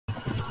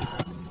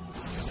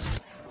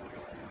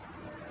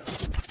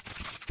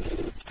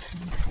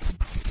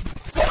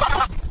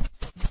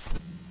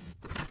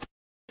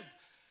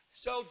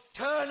So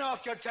turn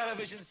off your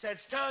television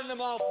sets. Turn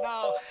them off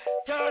now.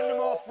 Turn them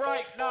off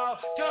right now.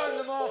 Turn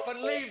them off and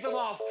leave them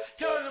off.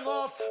 Turn them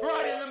off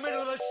right in the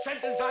middle of the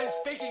sentence I'm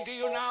speaking to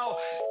you now.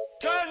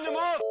 Turn them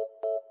off.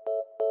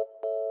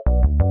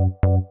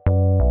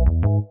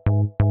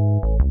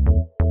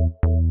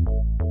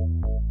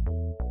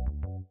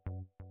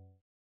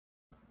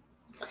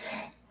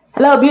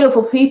 Hello,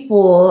 beautiful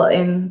people,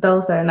 and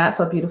those that are not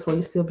so beautiful,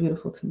 you're still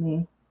beautiful to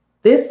me.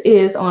 This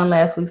is on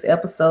last week's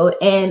episode,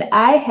 and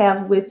I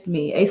have with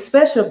me a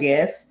special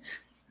guest,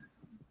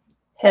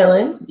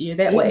 Helen. You're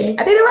that way.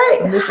 I did it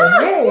right.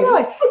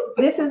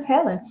 This is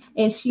Helen,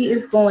 and she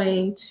is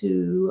going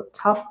to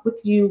talk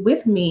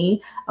with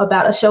me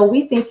about a show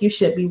we think you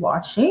should be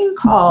watching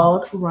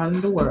called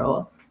Run the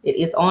World. It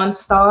is on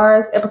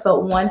Starz. Episode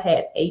 1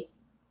 had 8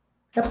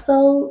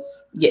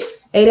 episodes.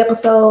 Yes. 8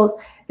 episodes.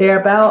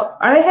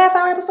 Are they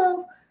half-hour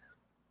episodes?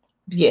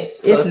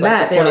 Yes. If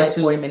not, they're like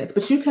 40 minutes.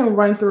 But you can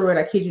run through it,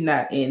 I kid you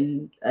not,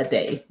 in a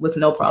day with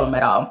no problem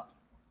at all.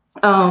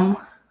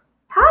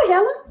 Hi,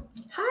 Helen.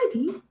 Hi,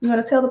 Dee. You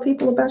want to tell the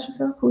people about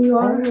yourself? Who you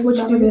are? What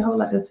you do? A whole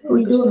lot to tell. Who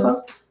you do it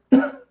for?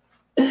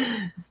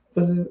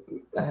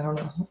 I don't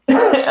know.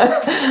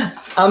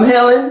 I'm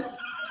Helen.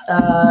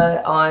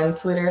 On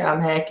Twitter,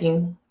 I'm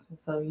hacking.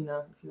 So, if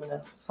you want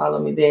to follow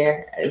me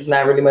there, it's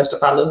not really much to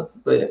follow,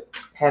 but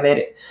have at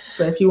it.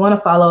 But if you want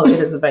to follow, it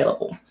is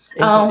available.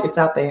 It's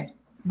out there.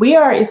 We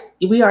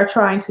are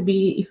trying to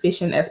be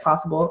efficient as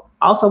possible.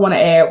 Also want to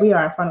add, we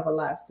are in front of a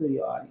live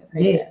studio audience.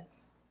 Hey,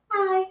 yes.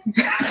 Hi.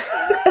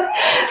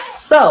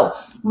 So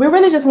we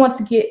really just want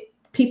to get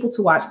people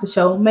to watch the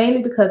show,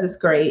 mainly because it's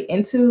great.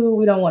 And 2,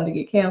 we don't want to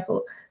get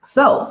canceled.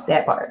 So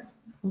that part.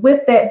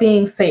 With that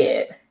being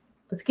said,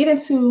 let's get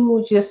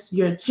into just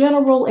your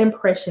general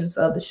impressions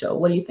of the show.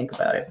 What do you think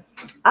about it?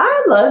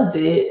 I loved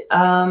it.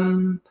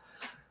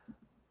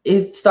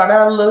 It started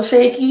out a little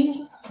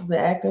shaky. The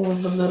acting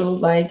was a little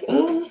like,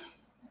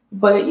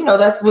 but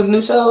that's with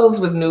new shows,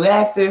 with new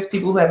actors,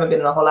 people who haven't been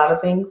in a whole lot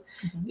of things.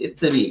 It's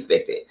to be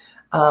expected.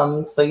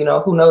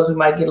 So who knows? We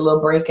might get a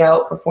little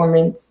breakout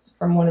performance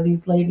from one of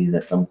these ladies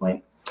at some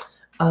point.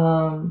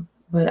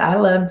 But I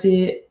loved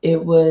it.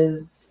 It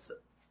was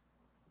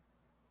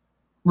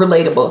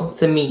relatable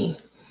to me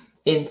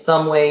in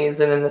some ways,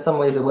 and in some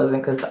ways it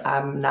wasn't, because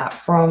I'm not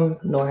from,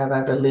 nor have I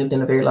ever lived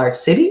in a very large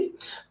city.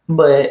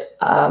 But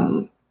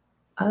I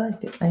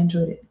liked it. I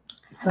enjoyed it.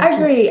 I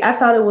agree. I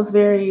thought it was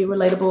very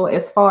relatable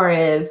as far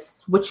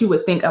as what you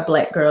would think a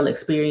Black girl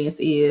experience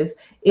is.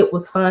 It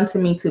was fun to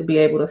me to be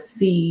able to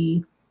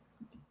see.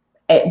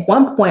 At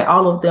one point,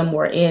 all of them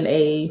were in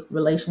a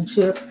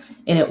relationship,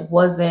 and it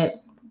wasn't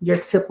your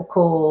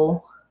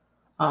typical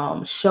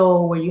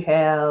show where you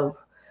have,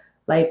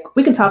 like,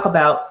 we can talk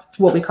about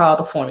what we call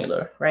the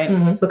formula, right?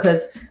 Mm-hmm.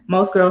 Because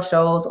most girl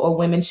shows or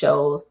women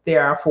shows,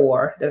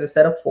 there's a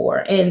set of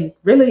 4. And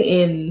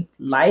really in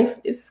life,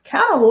 it's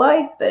kind of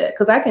like that,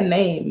 because I can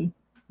name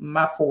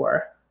my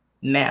 4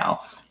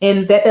 now.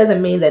 And that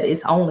doesn't mean that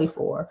it's only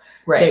 4.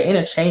 Right. They're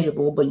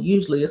interchangeable, but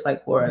usually it's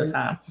like 4 at a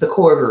time. The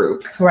core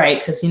group. Right.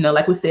 Because,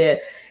 like we said,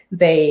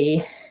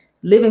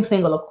 Living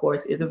Single, of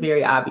course, is a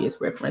very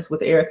obvious reference,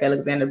 with Eric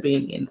Alexander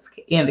being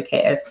in the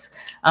cast.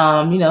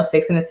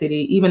 Sex and the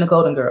City, even the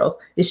Golden Girls.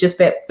 It's just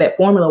that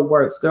formula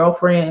works.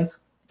 Girlfriends,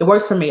 it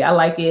works for me. I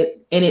like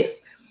it. And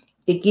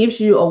it gives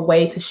you a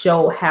way to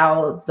show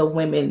how the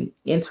women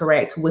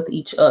interact with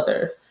each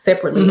other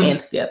separately and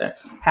together.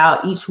 How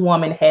each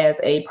woman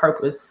has a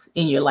purpose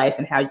in your life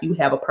and how you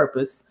have a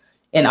purpose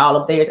in all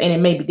of theirs. And it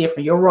may be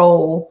different. Your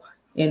role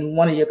in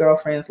one of your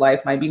girlfriend's life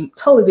might be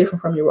totally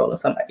different from your role in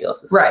somebody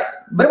else's. Right.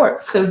 But it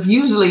works. Because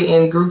usually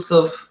in groups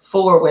of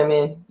 4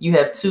 women, you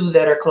have 2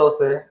 that are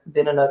closer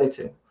than another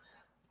 2.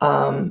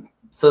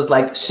 So it's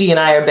like she and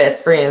I are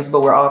best friends,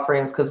 but we're all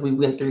friends because we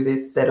went through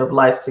this set of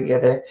life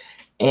together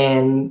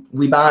and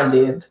we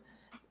bonded.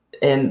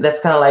 And that's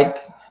kind of like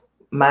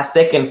my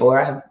second 4.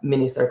 I have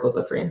many circles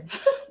of friends,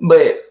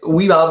 but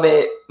we all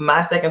met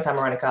my second time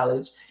around in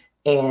college,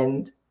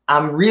 and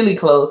I'm really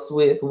close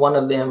with one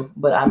of them,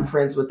 but I'm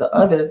friends with the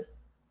other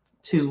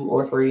 2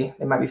 or 3.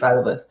 There might be 5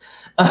 of us,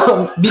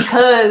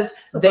 because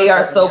they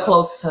are so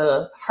close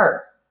to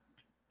her,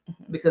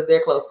 because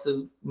they're close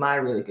to my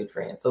really good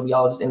friend. So we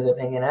all just ended up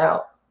hanging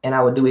out, and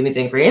I would do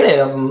anything for any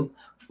of them,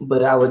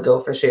 but I would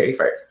go for Sherry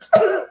first.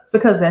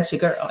 Because that's your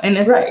girl, and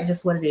that's right.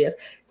 Just what it is.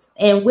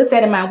 And with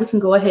that in mind, we can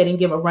go ahead and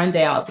give a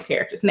rundown of the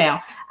characters.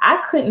 Now, I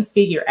couldn't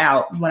figure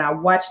out when I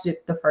watched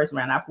it the first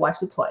round. I've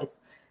watched it twice,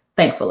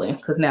 thankfully,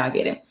 because now I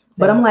get it.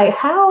 But I'm like,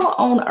 how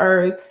on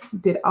earth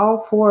did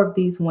all 4 of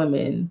these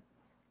women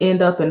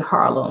end up in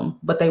Harlem,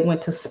 but they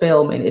went to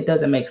Spelman? It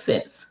doesn't make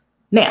sense.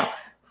 Now,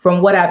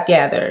 from what I've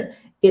gathered,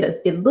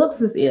 it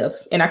looks as if,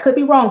 and I could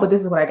be wrong, but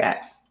this is what I got.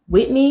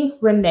 Whitney,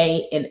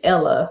 Renee, and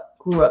Ella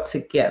grew up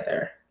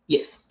together.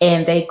 Yes.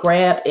 And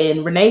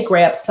Renee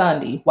grabbed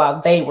Sandy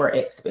while they were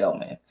at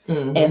Spelman.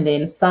 Mm-hmm. And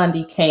then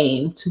Sandy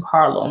came to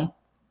Harlem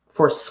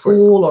for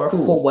school or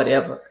for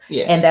whatever.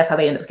 Yeah. And that's how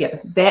they end up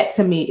together. That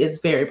to me is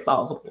very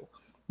plausible,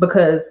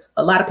 because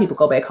a lot of people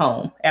go back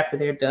home after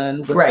they're done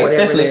with whatever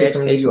especially their if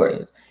you're from New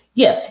York. is.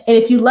 Yeah, and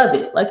if you love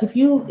it, like if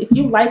you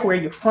like where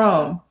you're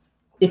from,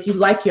 if you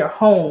like your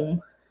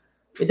home,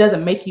 it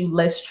doesn't make you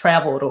less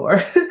traveled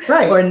or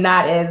Right. or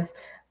not as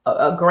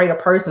a greater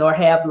person or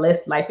have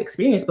less life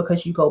experience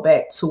because you go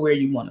back to where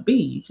you want to be.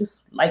 You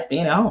just like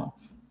being at home.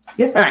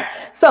 Yeah. All right.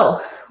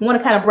 So we want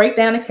to kind of break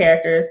down the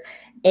characters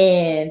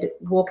and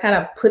we'll kind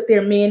of put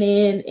their men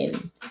in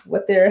and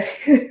what their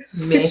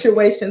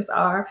situations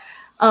are.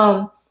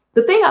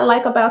 The thing I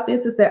like about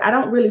this is that I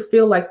don't really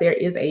feel like there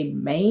is a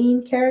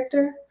main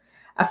character.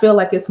 I feel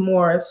like it's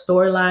more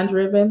storyline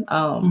driven.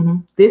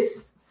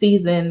 This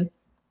season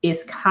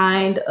is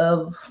kind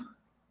of,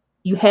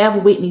 you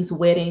have Whitney's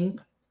wedding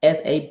as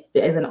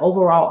an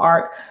overall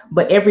arc,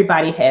 but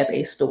everybody has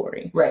a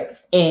story. Right.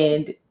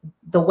 And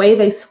the way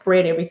they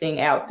spread everything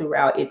out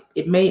throughout,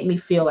 it made me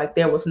feel like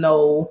there was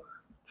no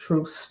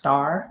true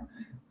star,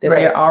 that Right.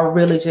 they're all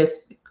really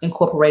just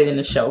incorporated in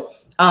the show.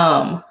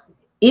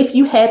 If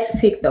you had to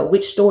pick though,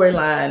 which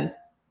storyline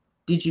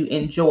did you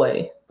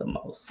enjoy the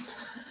most?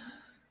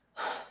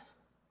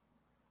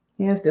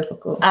 Yeah, it's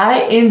difficult.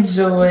 I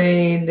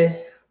enjoyed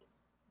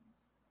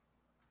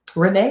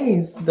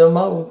Renee's the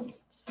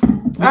most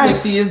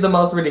because she is the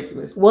most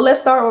ridiculous. Well, let's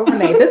start with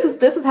Renee. This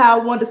is how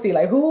I wanted to see,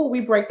 like, who will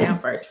we break down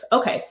first?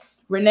 Okay,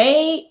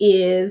 Renee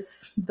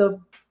is the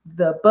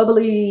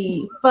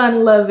bubbly,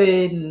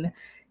 fun-loving,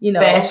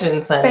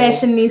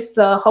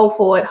 fashionista,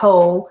 hopeful at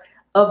hoe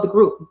of the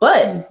group,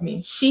 but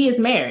she is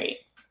married.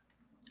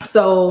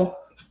 So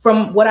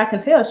from what I can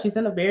tell, she's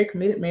in a very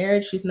committed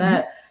marriage. She's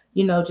not,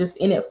 just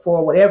in it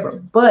for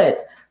whatever.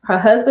 But her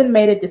husband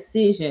made a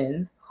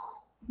decision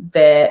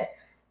that,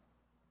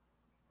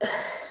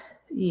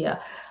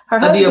 her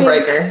husband, deal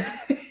breaker.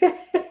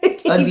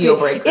 A deal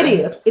breaker. It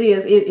is.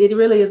 It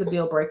really is a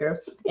deal breaker.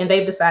 And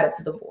they've decided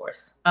to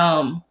divorce.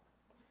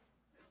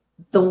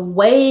 The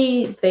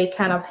way they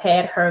kind of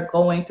had her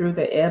going through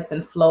the ebbs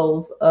and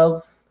flows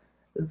of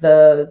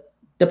the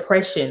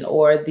depression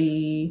or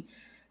the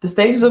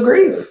stages of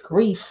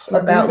grief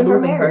about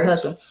losing her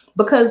husband,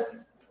 because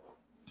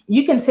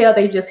you can tell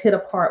they just hit a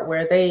part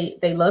where they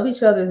love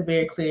each other, is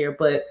very clear,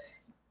 but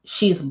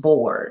she's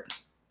bored.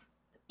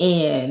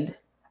 And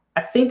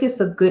I think it's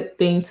a good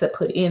thing to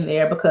put in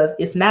there because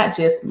it's not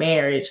just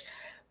marriage,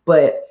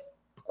 but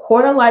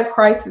quarter life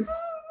crisis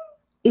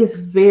is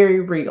very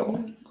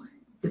real.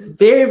 It's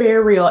very,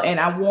 very real. And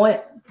I want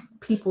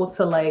people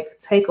to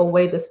take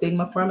away the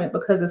stigma from it,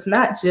 because it's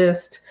not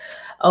just,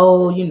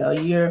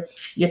 you're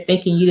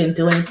thinking you didn't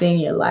do anything in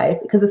your life,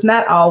 because it's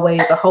not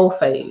always a whole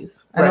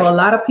phase. Right. I know a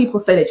lot of people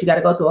say that you got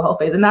to go through a whole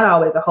phase. It's not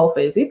always a whole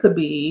phase. It could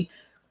be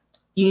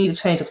you need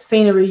to change of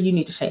scenery, you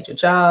need to change your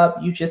job,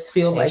 you just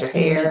feel like you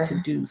need to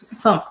do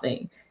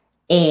something.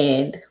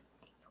 And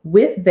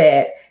with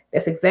that,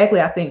 that's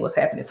exactly, I think, what's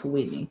happening to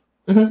Whitney.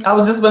 I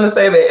was just going to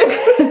say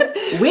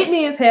that.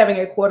 Whitney is having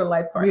a quarter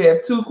life crisis. We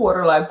have 2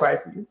 quarter life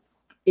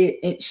crises.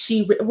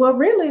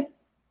 Really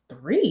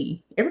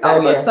 3.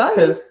 Everybody but Sunday.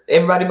 Because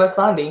everybody but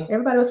Sunday.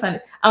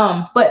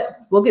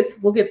 But we'll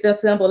get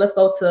this symbol.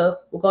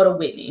 We'll go to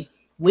Whitney.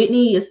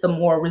 Whitney is the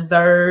more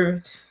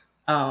reserved,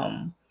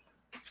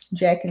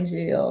 Jack and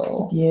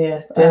Jill.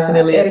 Yeah,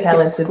 definitely a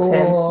talented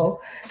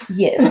school.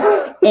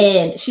 Yes.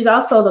 And she's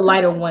also the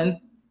lighter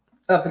one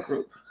of the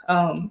group.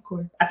 Of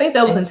course. I think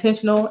that was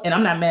intentional, and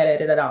I'm not mad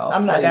at it at all.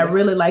 I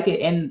really like it,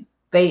 and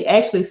they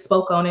actually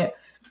spoke on it,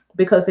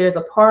 because there's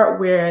a part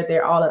where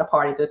they're all at a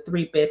party, the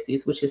 3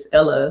 besties, which is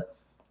Ella,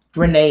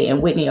 Renee,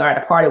 and Whitney, are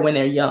at a party when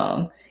they're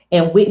young.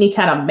 And Whitney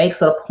kind of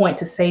makes it a point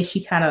to say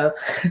she kind of,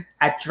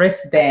 I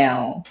dress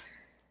down,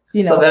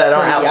 so that I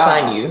don't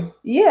outshine you.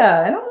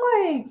 Yeah. And I'm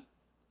like,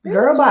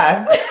 girl,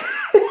 bye.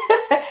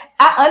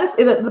 I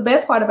honestly, the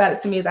best part about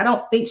it to me is I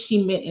don't think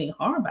she meant any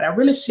harm, but I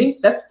really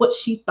think that's what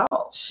she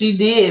thought. She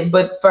did,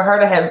 but for her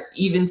to have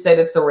even said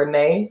it to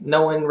Renee,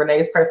 knowing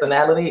Renee's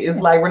personality, is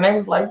like, Renee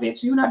was like,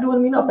 bitch, you're not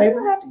doing me no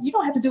favors. You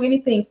don't have to do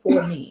anything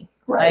for me.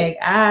 Right. Like,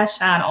 I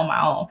shine on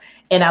my own.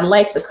 And I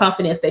like the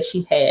confidence that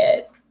she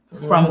had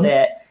from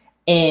that.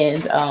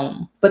 And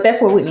but that's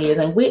where Whitney is.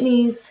 And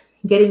Whitney's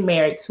getting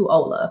married to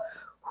Ola,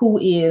 who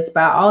is,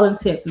 by all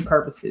intents and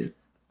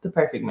purposes, the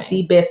perfect man,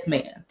 the best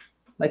man.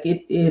 Like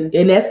and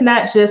that's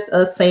not just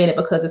us saying it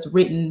because it's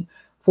written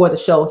for the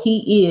show.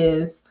 He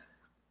is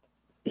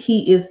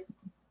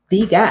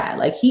the guy.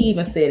 Like, he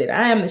even said it.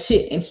 I am the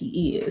shit, and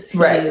he is. He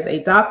is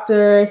a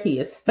doctor. He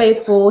is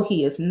faithful.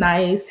 He is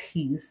nice.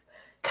 He's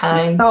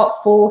kind. He's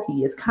thoughtful.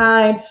 He is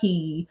kind.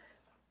 He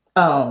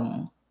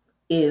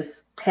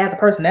has a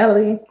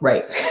personality.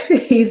 Right.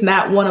 He's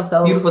not one of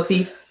those beautiful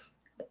teeth.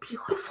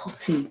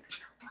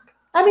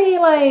 I mean,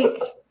 like,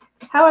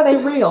 how are they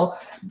real?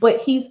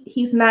 But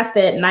he's not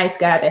that nice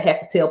guy that has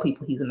to tell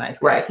people he's a nice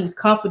guy. Right. He's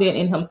confident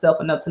in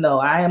himself enough to know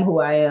I am who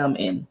I am,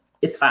 and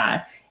it's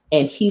fine.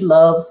 And he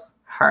loves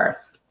her.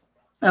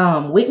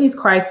 Whitney's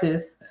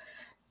crisis,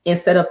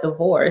 instead of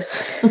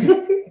divorce,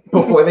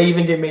 before they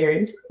even get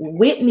married,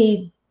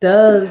 Whitney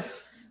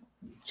does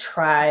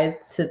try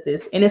to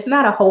this, and it's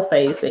not a whole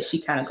phase that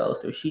she kind of goes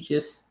through. She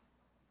just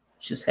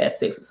has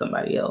sex with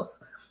somebody else,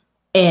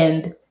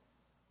 and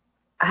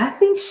I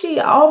think she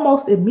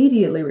almost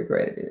immediately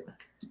regretted it.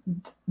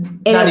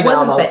 And Not it even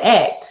wasn't almost. the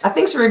act. I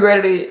think she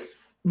regretted it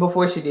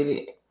before she did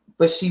it,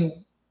 but she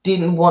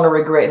didn't want to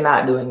regret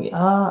not doing it.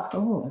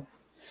 Oh,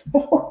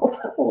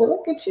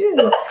 look at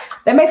you.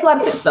 That makes a lot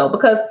of sense though,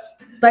 because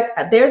like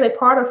there's a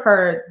part of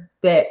her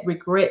that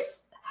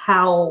regrets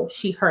how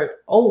she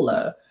hurt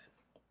Ola,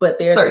 but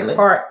there's Certainly. a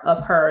part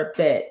of her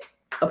that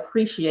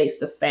appreciates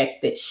the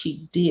fact that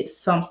she did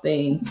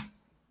something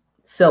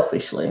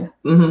selfishly.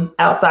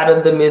 Outside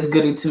of the Miss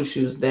Goody Two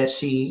Shoes that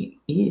she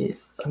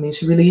is. I mean,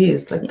 she really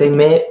is. Like, they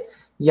met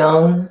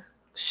young.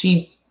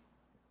 She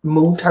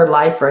moved her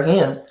life for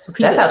him.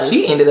 Repeatedly. That's how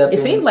she ended up. It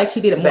seemed like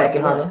she did it back more in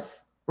than Harlem.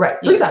 once. Right.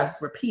 3 times.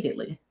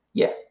 Repeatedly.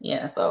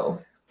 Yeah.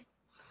 So.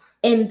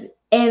 And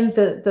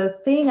the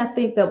thing I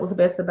think that was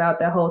best about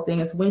that whole thing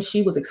is when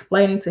she was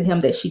explaining to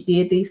him that she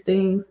did these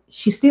things,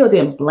 she still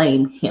didn't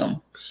blame him.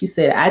 She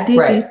said, I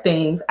did these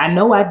things. I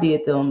know I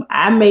did them.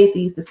 I made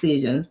these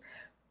decisions.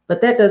 But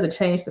that doesn't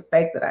change the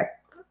fact that I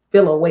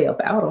feel a way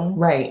about them.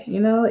 Right. You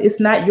know, it's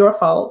not your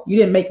fault. You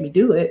didn't make me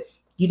do it.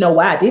 You know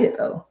why I did it,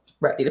 though.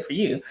 Right. I did it for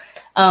you.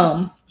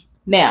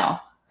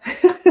 Now,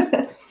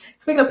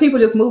 speaking of people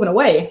just moving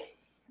away,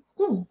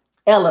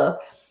 Ella,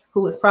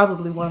 who is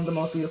probably one of the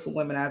most beautiful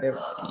women I've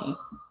ever seen.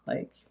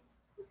 Like,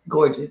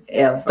 gorgeous.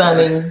 Ever.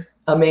 Stunning.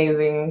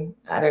 Amazing.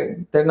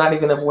 There's not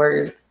even enough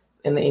words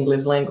in the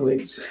English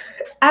language.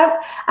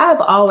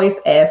 I've always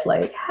asked,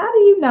 like, how do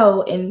you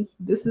know? And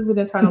this is an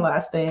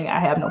internalized thing. I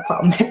have no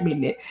problem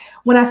admitting it.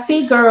 When I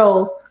see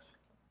girls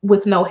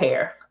with no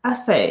hair, I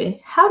say,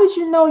 how did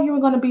you know you were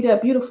going to be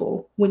that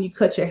beautiful when you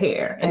cut your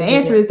hair? And the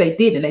answer is they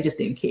didn't. They just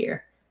didn't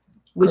care,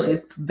 which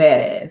is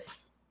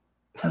badass.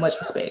 Much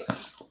respect.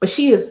 But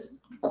she is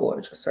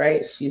gorgeous,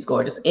 right? She's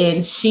gorgeous.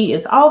 And she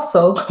is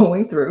also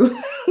going through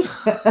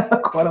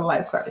a quarter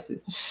life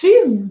crisis.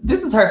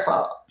 This is her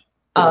fault.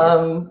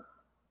 Yes.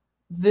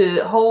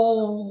 The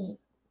whole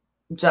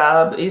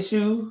job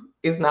issue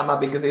is not my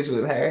biggest issue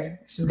with her.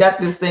 She's got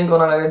this thing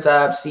going on at her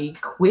job. She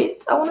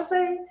quit, I want to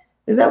say.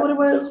 Is that what it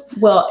was?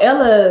 Well,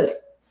 Ella,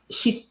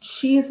 she's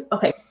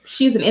an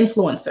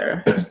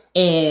influencer,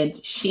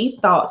 and she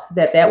thought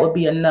that would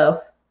be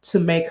enough to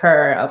make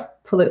her a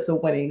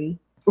Pulitzer-winning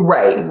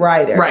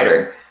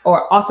writer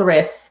or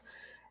authoress,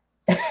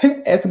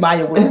 as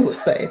Maya Williams would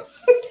say,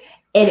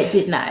 and it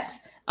did not.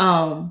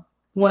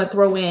 Want to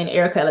throw in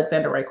Erica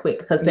Alexander right quick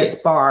because that's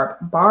Barb.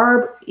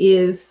 Barb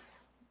is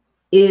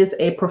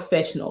a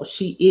professional.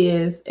 She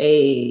is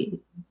a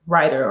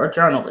writer or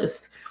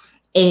journalist,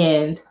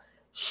 and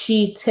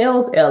she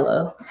tells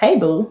Ella, "Hey,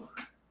 boo,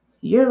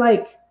 you're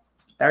like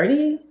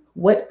 30.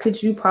 What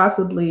could you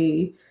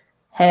possibly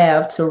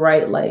have to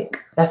write like?"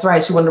 That's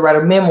right. She wanted to write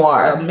a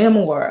memoir.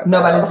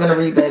 Nobody's gonna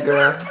read that,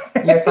 girl.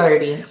 You're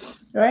 30,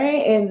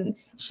 right? And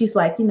she's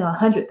like,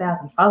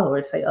 100,000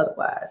 followers say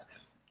otherwise,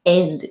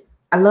 and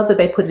I love that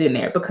they put it in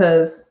there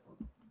because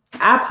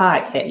I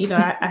podcast.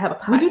 I have a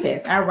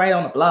podcast. I write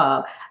on a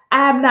blog.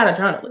 I'm not a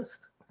journalist.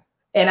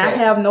 And I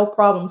have no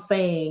problem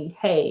saying,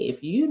 hey,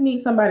 if you need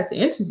somebody to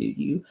interview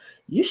you,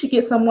 you should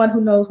get someone who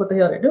knows what the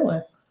hell they're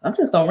doing. I'm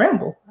just going to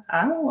ramble.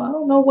 I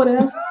don't know what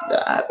else.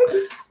 I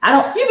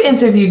don't. You've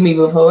interviewed me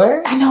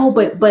before. I know,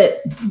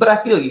 but I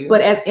feel you.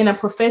 But in a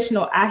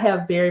professional, I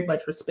have very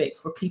much respect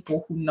for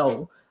people who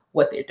know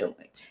what they're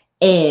doing.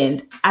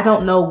 And I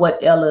don't know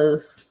what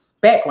Ella's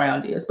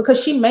background is because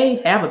she may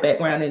have a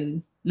background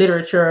in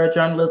literature,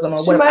 journalism,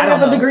 or whatever. She might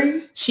have a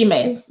degree. She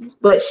may,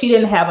 but she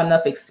didn't have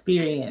enough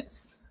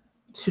experience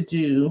to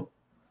do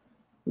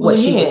what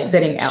she was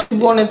setting out. She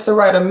wanted to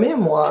write a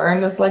memoir,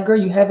 and it's like, girl,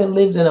 you haven't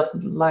lived enough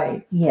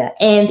life. Yeah,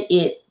 and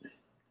it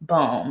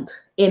bombed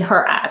in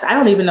her eyes. I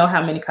don't even know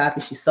how many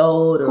copies she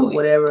sold or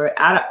whatever.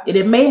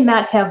 It may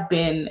not have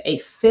been a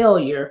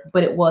failure,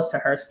 but it was to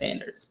her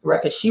standards,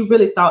 right? Because she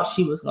really thought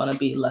she was going to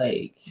be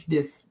like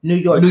this New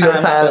York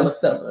Times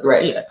bestseller,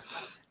 right?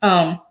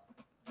 Yeah.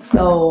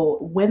 So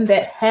when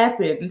that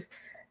happened,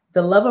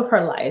 the love of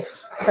her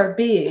life, her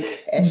big.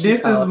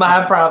 This is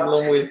my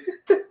problem with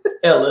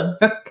Ella.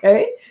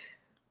 Okay.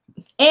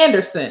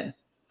 Anderson.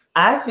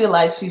 I feel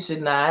like she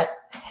should not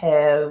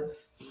have.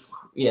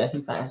 Yeah,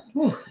 he's fine.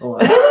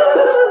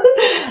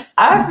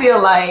 I feel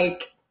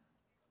like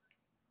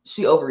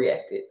she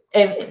overreacted,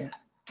 and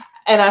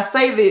I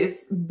say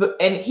this,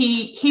 and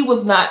he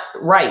was not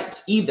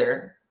right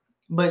either,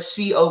 but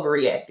she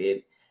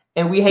overreacted,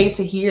 and we hate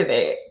to hear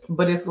that,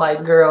 but it's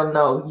like, girl,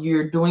 no,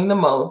 you're doing the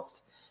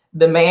most.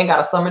 The man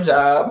got a summer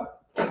job,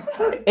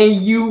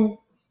 and you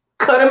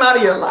cut him out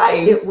of your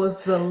life. It was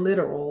the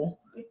literal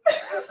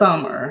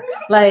summer,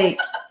 like.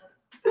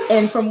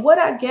 And from what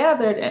I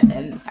gathered,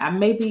 and I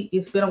maybe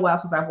it's been a while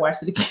since I've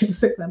watched it again,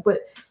 but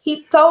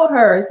he told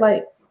her, it's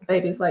like,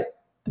 baby, it's like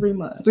 3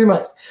 months. 3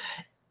 months.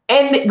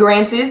 And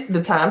granted,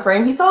 the time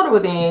frame he told her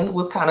within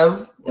was kind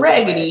of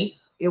raggedy.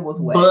 It was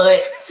wet.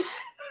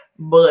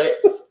 But,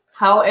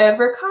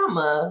 however,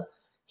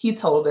 he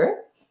told her.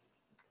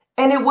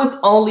 And it was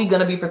only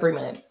going to be for 3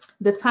 months.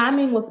 The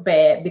timing was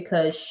bad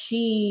because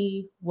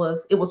it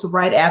was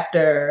right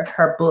after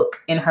her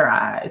book In Her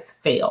Eyes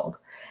failed.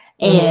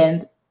 Mm-hmm.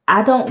 And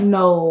I don't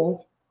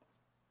know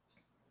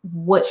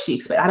what she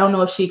expected. I don't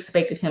know if she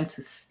expected him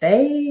to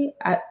stay.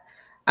 I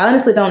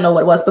honestly don't know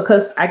what it was,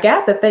 because I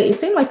got that it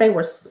seemed like they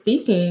were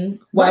speaking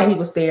while he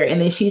was there,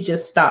 and then she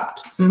just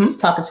stopped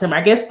talking to him.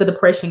 I guess the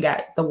depression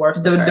got the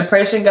worst. The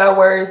depression got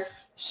worse.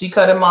 She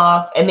cut him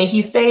off, and then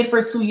he stayed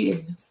for 2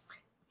 years.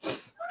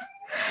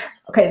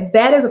 Okay,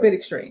 that is a bit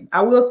extreme.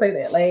 I will say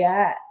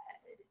that.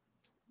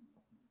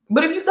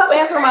 But if you stop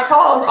answering my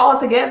calls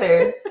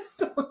altogether,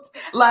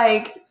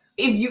 like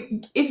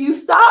if you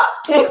stop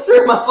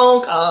answering my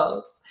phone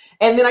calls,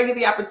 and then I get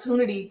the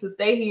opportunity to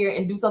stay here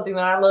and do something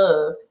that I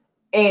love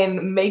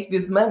and make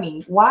this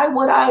money, why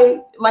would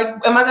I,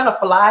 am I gonna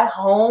fly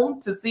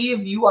home to see if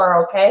you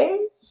are okay?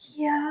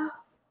 Yeah.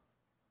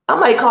 I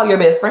might call your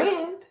best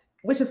friend.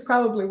 Which is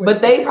probably what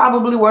but they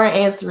probably weren't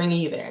answering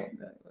either.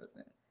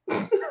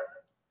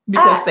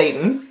 Because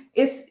Satan.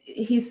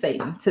 He's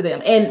Satan to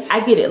them. And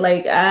I get it.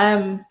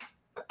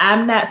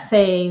 I'm not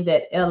saying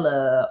that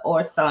Ella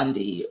or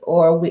Sandy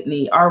or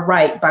Whitney are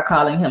right by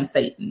calling him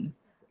Satan.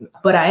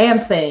 But I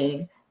am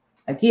saying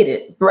I get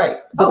it. Right.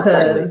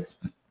 Because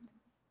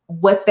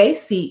what they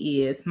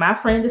see is, my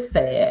friend is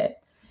sad.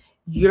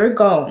 You're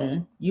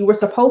gone. You were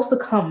supposed to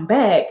come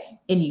back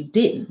and you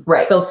didn't.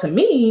 Right. So to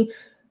me,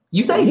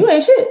 you say you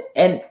ain't shit.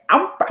 And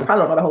I probably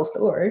don't know the whole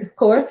story, of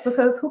course,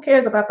 because who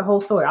cares about the whole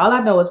story? All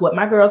I know is what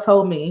my girl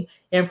told me.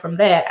 And from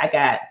that, I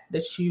got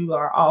that you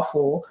are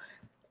awful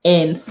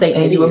and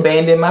Satan. And you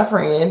abandoned my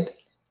friend.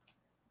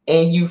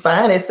 And you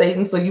find as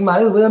Satan, so you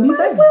might as well be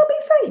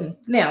Satan.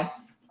 Now,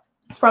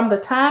 from the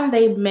time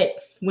they met,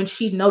 when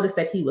she noticed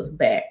that he was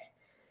back,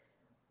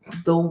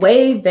 the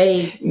way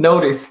they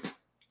noticed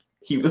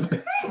he was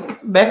back.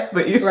 That's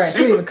the issue. Right, he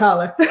didn't even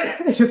call her.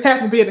 It just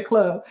happened to be in the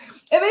club.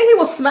 And then he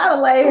was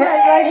smiling like,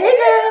 hey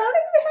girl,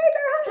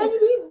 how you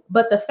doing?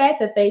 But the fact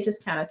that they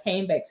just kind of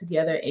came back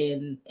together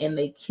and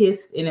they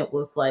kissed, and it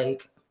was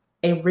like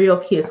a real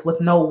kiss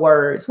with no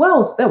words.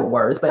 Well, there were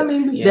words, but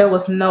there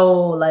was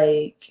no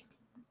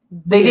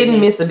they didn't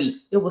miss a beat.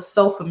 It was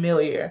so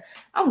familiar.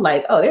 I'm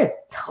like, oh, they're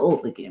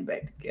totally getting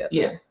back together.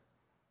 Yeah.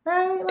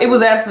 Right? It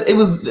was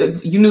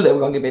absolutely, you knew they were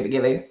going to get back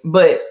together.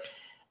 But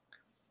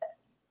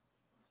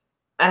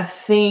I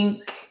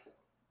think,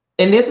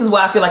 and this is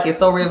why I feel like it's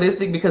so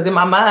realistic, because in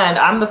my mind,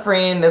 I'm the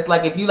friend that's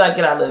like, if you like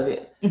it, I love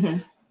it. Mm-hmm.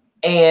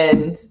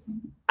 And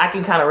I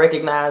can kind of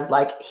recognize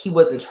he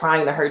wasn't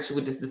trying to hurt you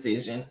with this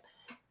decision.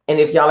 And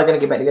if y'all are going to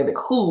get back together,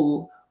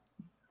 cool.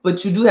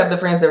 But you do have the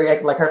friends that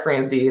reacted like her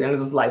friends did. And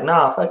it's just like,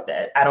 nah, fuck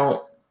that.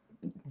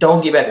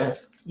 Don't get back to her.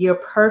 You're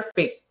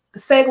perfect. The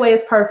segue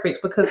is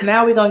perfect, because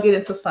now we're going to get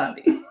into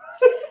Sunday.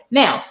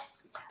 Now,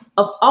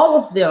 of all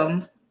of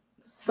them,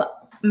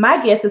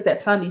 my guess is that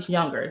Sunday's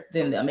younger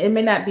than them. It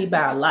may not be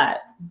by a lot,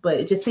 but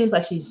it just seems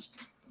like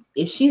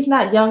if she's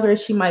not younger,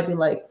 she might be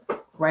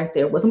right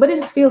there with them. But it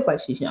just feels like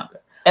she's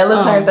younger.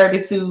 Ella turned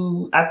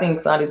 32. I think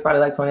Sunday's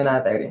probably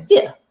 29, 30.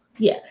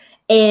 Yeah.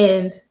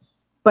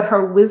 But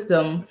her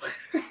wisdom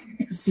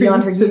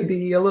seems to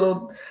be a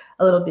little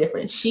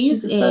different.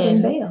 She's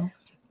in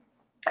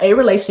a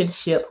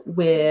relationship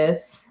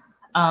with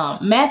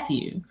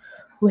Matthew,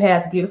 who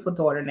has a beautiful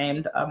daughter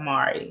named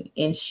Amari,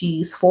 and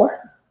she's 4.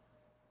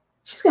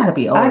 She's got to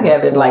be old. I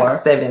gathered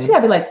 7. She's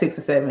got to be 6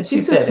 or 7.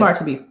 She's too smart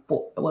to be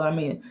 4.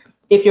 Well,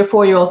 if you're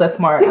 4-year-olds that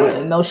smart,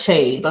 no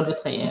shade. I'm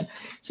just saying,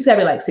 she's got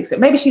to be 6.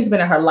 Maybe she's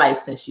been in her life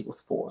since she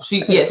was 4.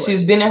 She's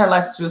been in her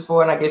life since she was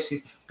 4, and I guess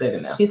she's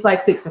 7 now. She's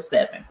 6 or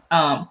 7.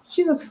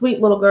 She's a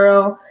sweet little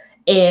girl,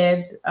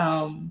 and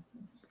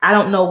I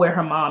don't know where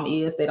her mom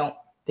is. They don't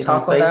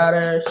talk about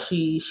her.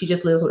 She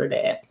just lives with her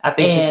dad. I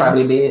think she's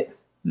probably dead.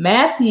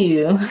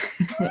 Matthew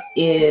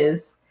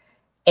is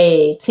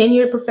a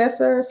tenured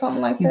professor or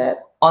something like that.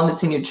 On the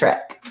tenure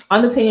track.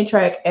 On the tenure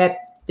track at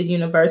the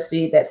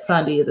university that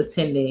Sunday is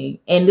attending.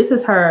 And this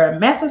is her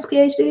master's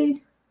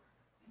PhD.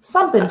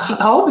 Something.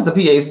 I hope it's a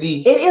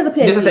PhD. It is a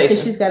PhD. Dissertation.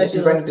 She's got to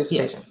do a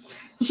dissertation. Yeah.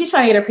 So she's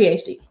trying to get her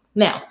PhD.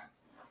 Now,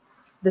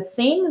 the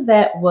thing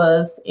that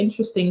was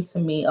interesting to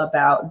me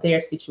about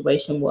their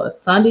situation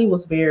was Sunday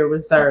was very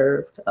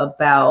reserved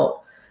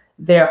about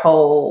their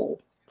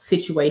whole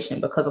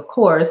situation, because of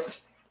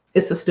course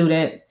it's a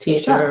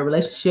student-teacher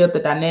relationship, the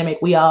dynamic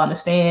we all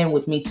understand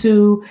with Me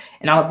Too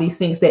and all of these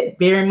things that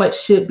very much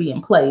should be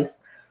in place.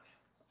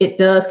 It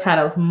does kind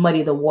of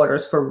muddy the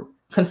waters for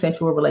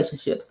consensual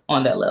relationships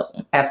on that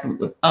level.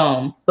 Absolutely.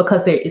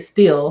 Because there is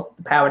still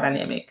the power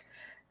dynamic.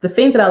 The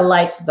thing that I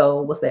liked,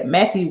 though, was that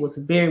Matthew was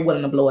very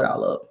willing to blow it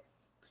all up.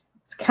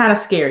 It's kind of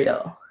scary,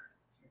 though,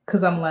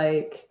 because I'm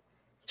like,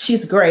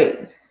 she's great,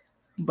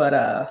 but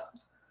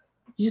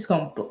you're just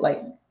gonna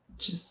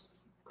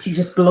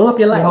just blow up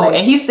your life.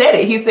 And he said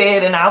it. He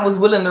said, and I was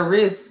willing to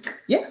risk.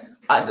 Yeah.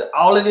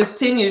 All of this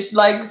tenure,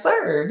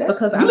 sir,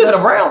 because you live in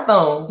a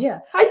brownstone. Yeah.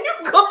 How you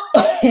go?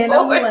 And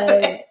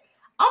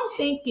I'm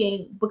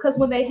thinking, because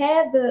when they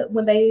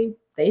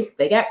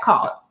got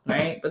caught,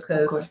 right?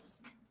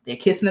 Because they're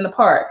kissing in the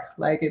park,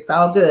 it's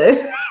all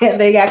good, and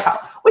they got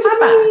caught, which is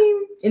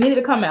fine. It needed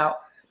to come out.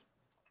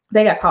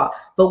 They got caught,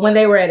 but when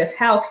they were at his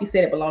house, he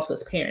said it belonged to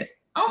his parents.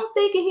 I'm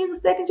thinking he's a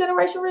second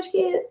generation rich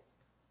kid.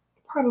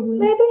 Probably.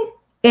 Maybe.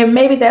 And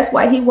maybe that's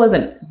why he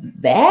wasn't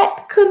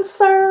that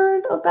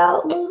concerned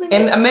about losing it.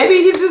 And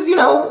maybe he just,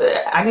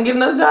 I can get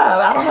another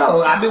job. I don't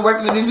know. I've been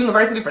working at this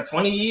university for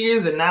 20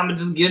 years and now I'm going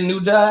to just get a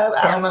new job.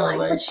 I don't know. Like,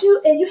 but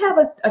you have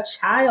a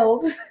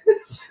child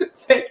to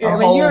take care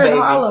of. And you're in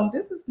Harlem.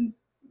 It's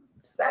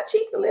not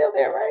cheap to live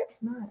there, right?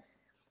 It's not.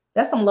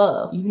 That's some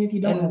love. Even if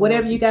you don't. And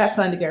whatever you got,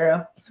 Sunday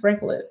girl,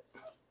 sprinkle it.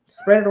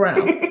 Spread it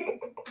around.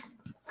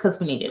 Because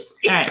we need it.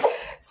 All right.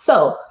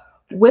 So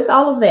with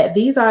all of that,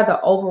 these are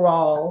the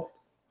overall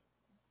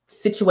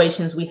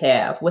situations we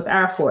have with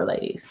our four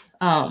ladies.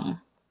 Now,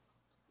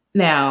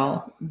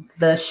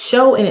 the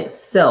show in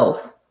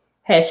itself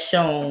has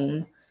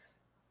shown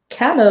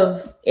kind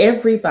of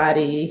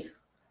everybody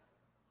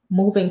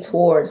moving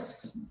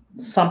towards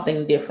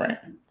something different.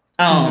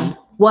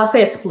 Well, I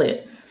say a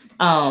split.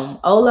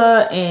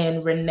 Ola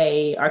and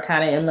Renee are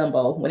kind of in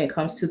limbo when it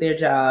comes to their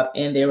job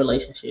and their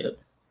relationship.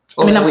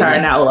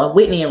 Not Ola,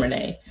 Whitney and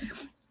Renee.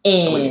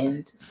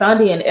 And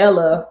Sandy and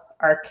Ella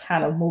are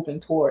kind of moving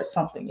towards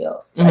something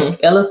else. Like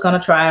Ella's gonna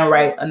try and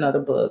write another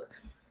book,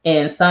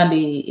 and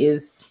Sandy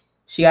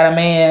she got a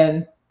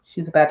man.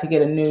 She's about to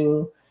get a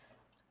new,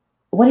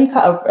 what do you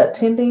call it?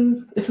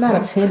 Attending? It's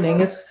not attending.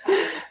 It's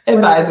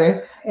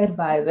advisor. But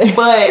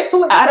I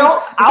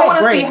want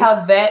to see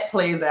how that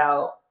plays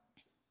out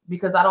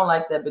because I don't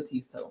like that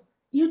Batiste tone.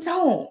 You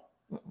don't.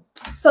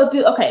 So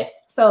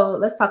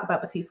let's talk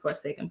about Batiste for a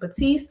second.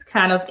 Batiste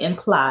kind of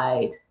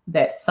implied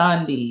that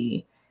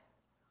Sandy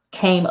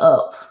came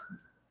up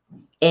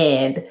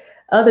and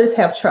others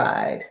have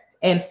tried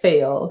and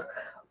failed,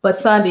 but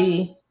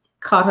Sandy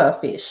caught her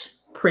fish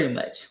pretty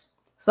much.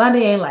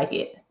 Sandy ain't like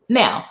it.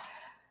 Now,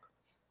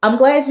 I'm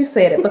glad you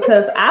said it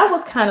because I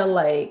was kind of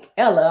like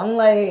Ella. I'm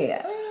like,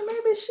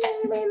 maybe she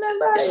ain't made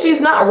nobody.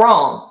 She's not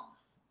wrong,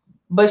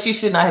 but she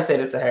should not have said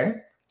it to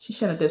her. She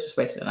shouldn't have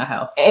disrespected in her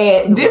house.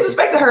 And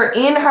disrespected her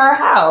in her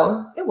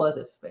house. It was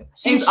disrespectful.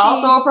 She's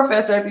also a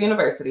professor at the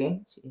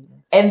university.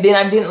 And then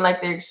I didn't like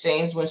their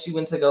exchange when she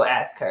went to go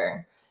ask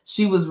her.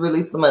 She was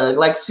really smug.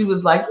 Like, she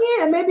was like,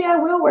 yeah, maybe I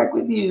will work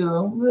with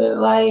you. But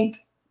like,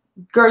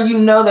 girl, you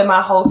know that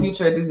my whole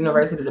future at this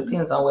university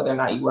depends on whether or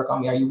not you work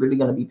on me. Are you really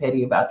going to be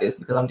petty about this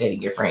because I'm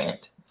dating your friend?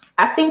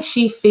 I think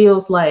she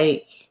feels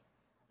like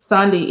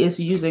Sandy is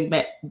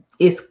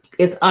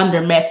is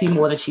under Matthew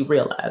more than she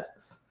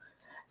realizes.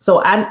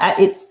 So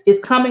it's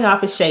coming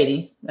off as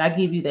shady. I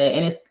give you that,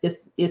 and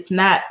it's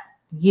not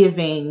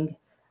giving.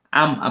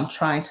 I'm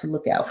trying to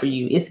look out for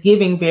you. It's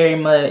giving very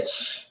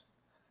much,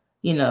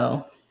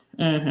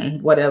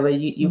 whatever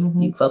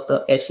you fucked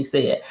up, as she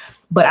said.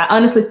 But I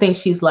honestly think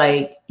she's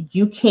like,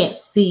 you can't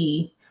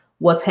see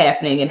what's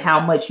happening and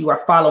how much you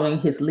are following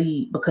his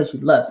lead because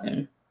you love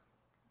him.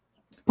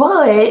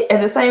 But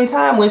at the same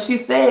time, when she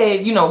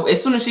said,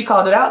 as soon as she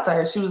called it out to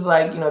her, she was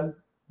like,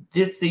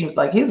 this seems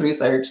like his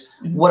research.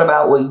 Mm-hmm. What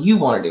about what you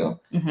want to do?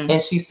 Mm-hmm.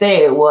 And she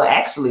said, well,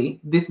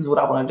 actually, this is what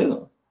I want to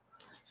do.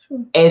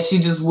 Sure. And she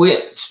just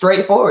went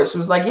straight forward. She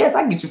was like, yes,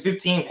 I can get you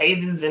 15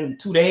 pages in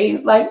 2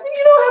 days. Like,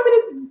 you know how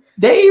many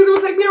days it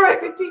would take me to write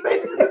 15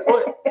 pages at this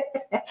point?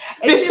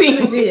 And she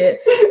really did.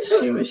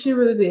 She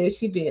really did.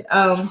 She did.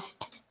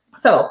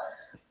 So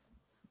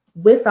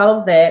with all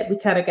of that, we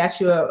kind of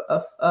got you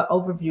a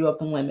overview of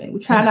the women.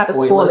 We try not to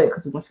spoil it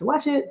because we want you to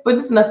watch it. But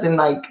it's nothing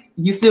like,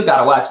 you still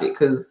got to watch it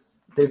because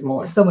there's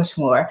more. So much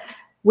more.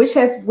 Which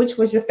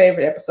was your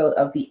favorite episode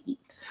of the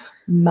 8?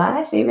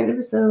 My favorite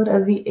episode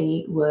of the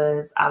 8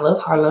 was I Love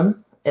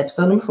Harlem,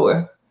 episode number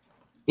 4.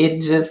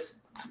 It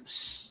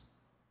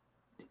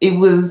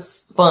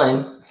was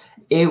fun.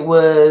 It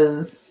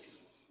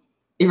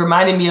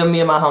reminded me of me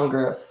and my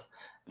homegirls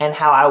and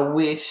how I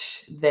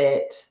wish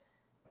that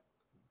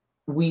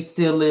we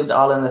still lived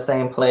all in the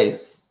same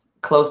place,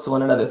 close to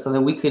one another, so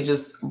that we could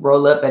just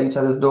roll up at each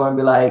other's door and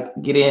be like,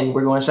 get in,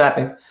 we're going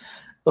shopping.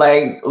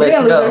 Like,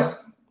 let's go.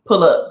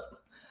 Pull up.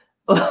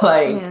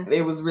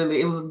 It was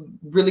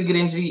really good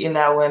energy in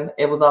that one.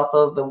 It was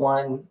also the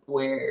one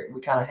where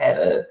we kind of had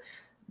a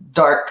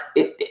dark,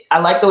 I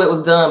like the way it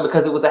was done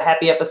because it was a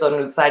happy episode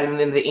and exciting, and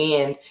then in the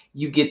end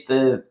you get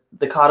the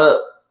caught up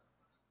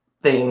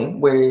thing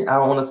where I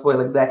don't want to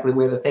spoil exactly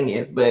where the thing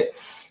is, but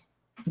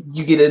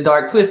you get a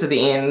dark twist at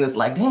the end and it's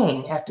like,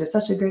 dang, after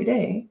such a great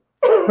day.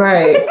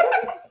 Right.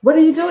 What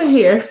are you doing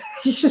here?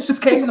 You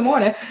just came in the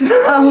morning.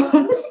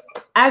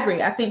 I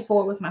agree. I think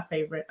 4 was my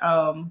favorite.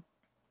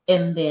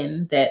 And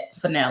then that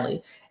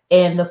finale.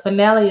 And the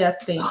finale, I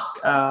think,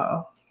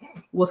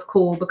 was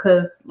cool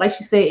because, like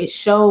she said, it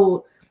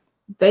showed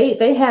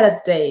they had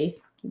a day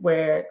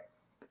where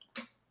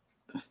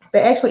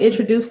they actually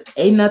introduced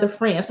another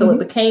friend. So it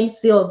became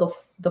still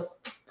the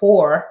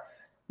 4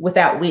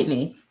 without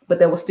Whitney, but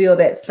there was still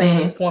that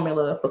same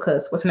formula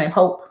because what's her name?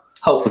 Hope.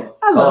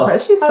 I love her.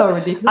 She's so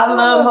ridiculous. I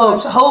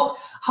love Hope.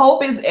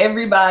 Hope is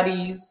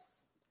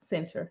everybody's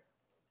center.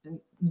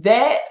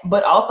 That,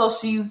 but also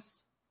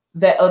she's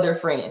that other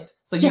friend.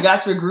 So you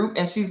got your group,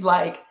 and she's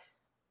like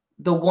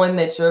the one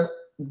that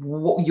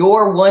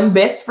your one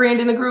best friend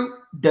in the group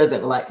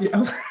doesn't like.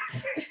 Yeah.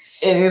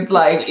 And it's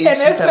like, and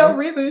there's no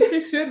reason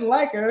she shouldn't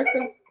like her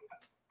because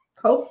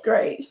Hope's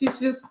great.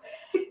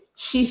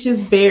 She's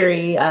just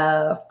very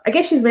I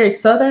guess she's very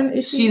Southern.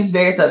 Is she? She's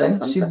very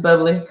Southern. She's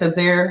bubbly because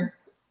they're.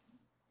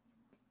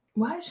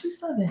 Why is she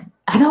Southern?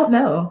 I don't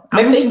know.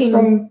 Maybe she's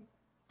from.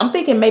 I'm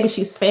thinking maybe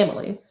she's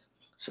family.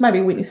 She might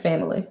be Whitney's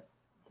family.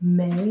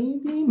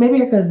 Maybe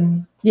her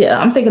cousin. Yeah,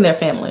 I'm thinking they're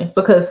family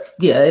because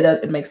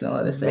it makes no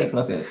other sense. It makes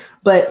no sense.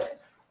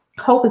 But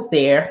Hope is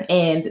there,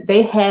 and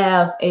they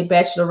have a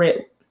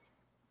bachelorette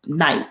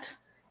night,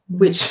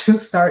 which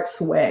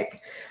starts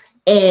whack.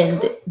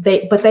 And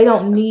they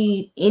don't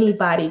need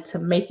anybody to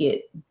make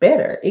it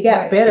better. It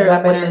got better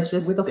when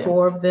just the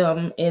four of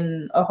them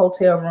in a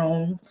hotel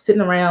room,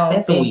 sitting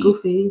around, being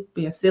goofy,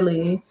 being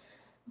silly,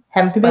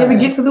 having fun. Did they ever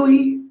get to the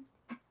weed?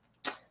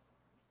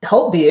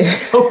 Hope did.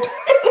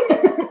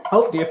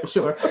 Hope did for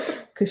sure.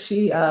 Because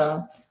she,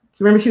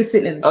 remember she was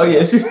sitting in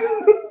the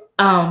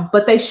chair.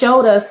 But they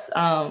showed us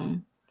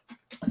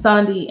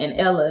Sandy and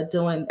Ella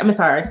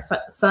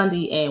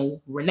Sandy and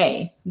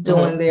Renee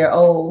doing their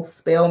old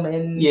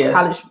Spelman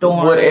college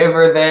dorm.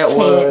 Whatever that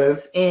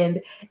was.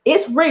 And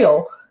it's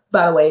real,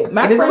 by the way.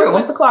 My friend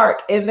went to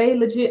Clark and they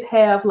legit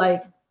have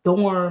like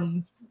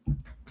dorm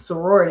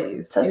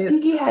sororities.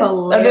 Tuskegee has,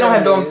 they don't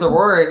have dorm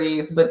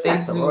sororities, but they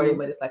do. Sorority,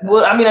 but it's like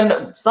I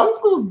know some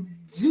schools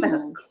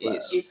do.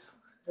 It's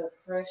the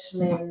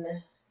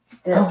freshman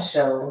step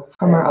show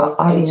from our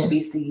audience.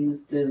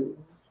 HBCUs do.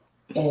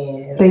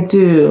 And they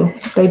do.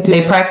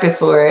 They practice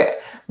for it.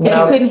 If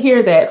you couldn't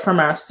hear that from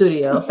our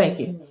studio, thank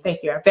you.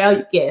 Our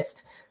valued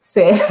guest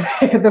said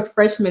the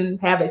freshmen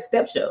have a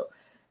step show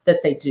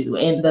that they do.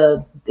 And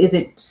is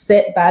it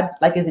set by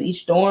is it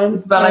each dorm?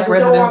 It's by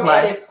residence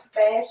life. It's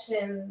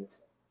fashioned.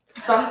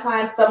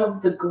 Sometimes some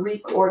of the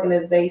Greek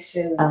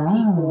organization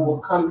people will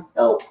come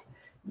help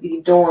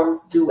the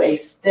dorms do a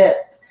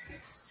step.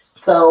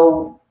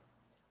 So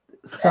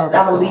I'm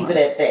gonna leave it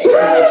at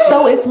that.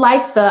 So it's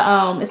like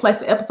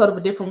the episode of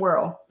A Different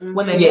World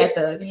when they had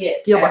the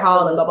Gilbert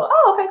Hall and blah blah.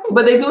 Oh, okay, cool.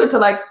 But they do it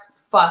to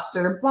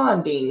foster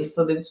bonding,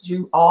 so that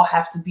you all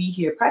have to be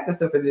here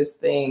practicing for this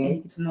thing. And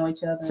you get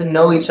to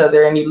know each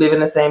other, and you live in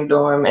the same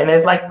dorm. And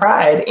there's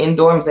pride in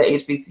dorms at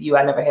HBCU.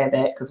 I never had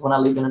that because when I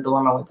lived in a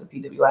dorm, I went to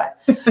PWI,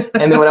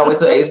 and then when I went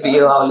to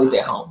HBU, I lived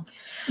at home.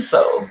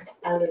 So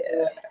I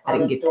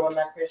didn't get dorm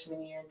my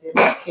freshman year and did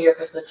not care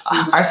for such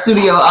food. Our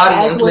studio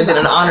audience lived in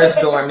an honors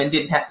dorm and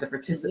didn't have to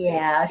participate.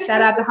 Yeah,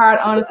 shout out to Hard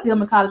Honors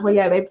Stillman College. Where you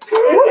at, baby?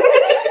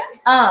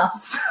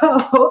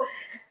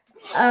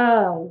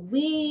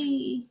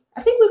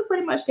 I think we've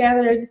pretty much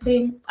gathered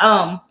everything.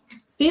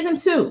 Season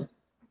 2.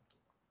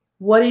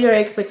 What are your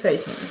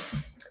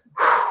expectations?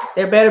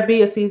 There better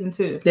be a season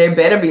 2. There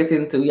better be a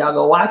season 2. Y'all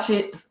go watch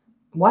it.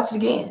 Watch it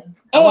again.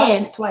 I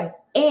watched it twice.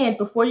 And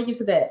before you get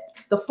to that,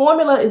 the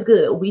formula is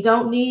good. We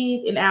don't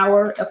need an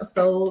hour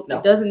episode. No.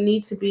 It doesn't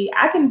need to be.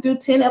 I can do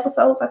 10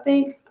 episodes, I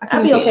think.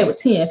 I'd be okay with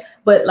 10.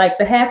 But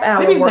the half hour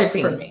maybe works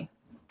 13. for me.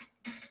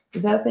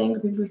 Is that a thing?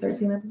 Can people do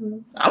 13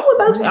 episodes? I'm with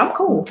 13. I'm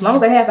cool. As long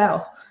as they half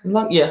hour.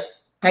 Yeah.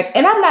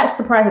 And I'm not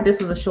surprised that this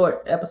was a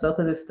short episode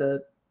because it's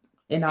the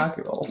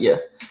inaugural. Yeah.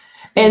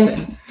 Season.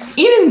 And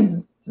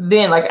even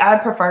then, I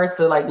prefer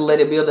to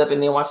let it build up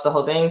and then watch the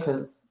whole thing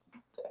because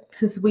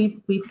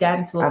we've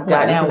gotten to a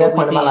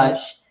point in my life.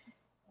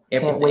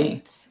 Can't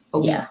wait a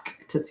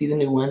week to see the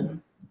new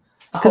one.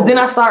 Because then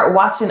I start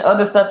watching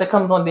other stuff that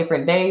comes on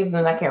different days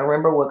and I can't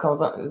remember what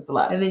comes on. It's a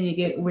lot. And then you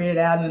get weirded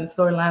out and the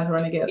storylines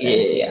run together.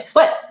 Yeah.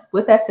 But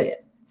with that said,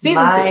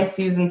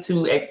 season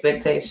 2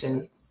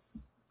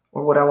 expectations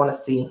or what I want to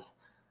see.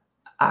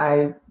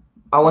 I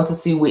want to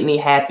see Whitney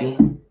happy,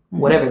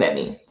 whatever that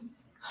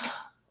means.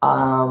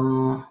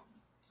 I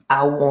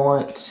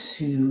want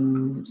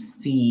to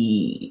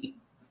see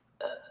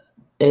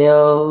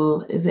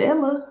Is it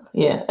Ella?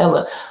 Yeah,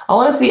 Ella. I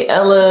want to see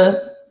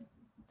Ella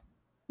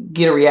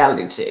get a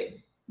reality check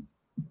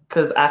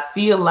because I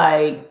feel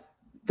like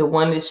the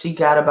one that she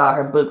got about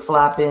her book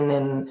flopping,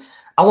 and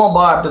I want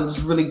Barb to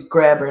just really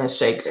grab her and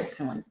shake her.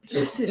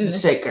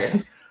 Just shake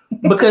her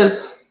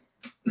because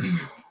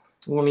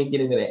let me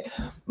get into that.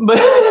 But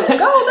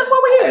go, that's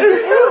why we're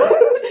here.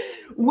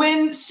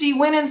 When she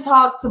went and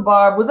talked to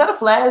Barb, was that a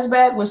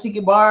flashback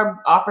when Barb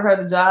offered her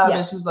the job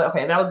and she was like,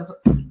 okay, that was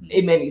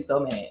it made me so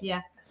mad.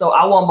 Yeah. So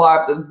I want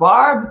Barb.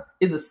 Barb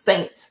is a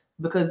saint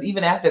because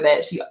even after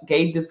that, she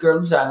gave this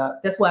girl a job.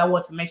 That's why I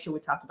want to make sure we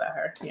talked about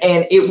her. Yeah.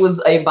 And it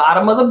was a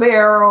bottom of the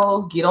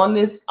barrel, get on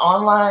this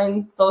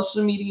online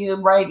social media,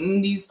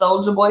 writing these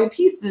Soulja Boy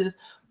pieces.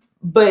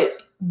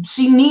 But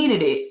she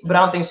needed it, but I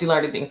don't think she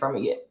learned anything from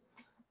it yet.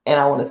 And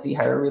I want to see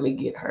her really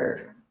get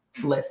her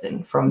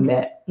lesson from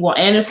that. Will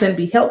Anderson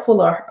be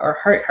helpful or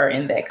hurt her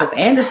in that? Because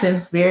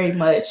Anderson's very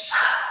much,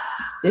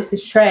 this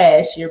is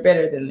trash, you're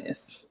better than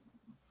this.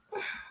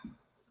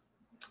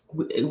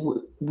 We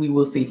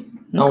will see.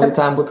 Okay. Only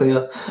time will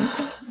tell.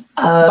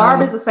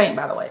 Barb is a saint,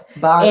 by the way.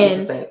 Barb is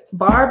a saint.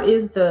 Barb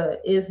is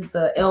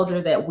the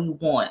elder that we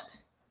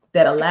want,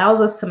 that allows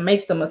us to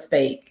make the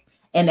mistake,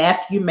 and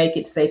after you make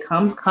it, say,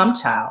 "Come,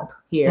 child,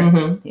 here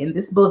in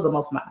this bosom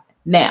of mine."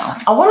 Now,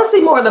 I want to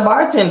see more of the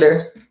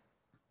bartender,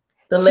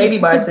 the lady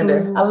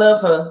bartender. I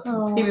love her.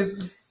 It is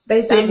just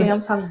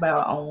I'm talking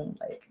about on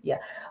like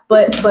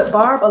but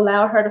Barb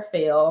allowed her to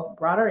fail,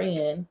 brought her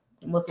in,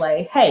 and was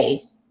like,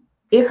 hey,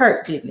 it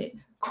hurt, didn't it?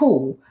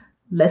 Cool,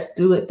 let's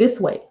do it this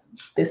way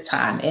this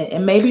time,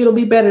 and maybe it'll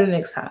be better the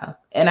next time.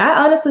 And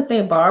I honestly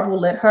think Barb will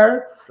let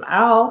her fly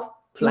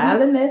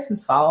out of the nest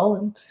and fall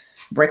and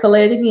break a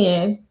leg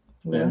again.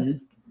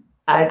 And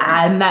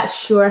I'm not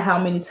sure how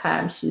many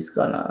times she's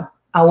gonna.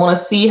 I want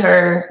to see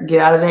her get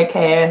out of that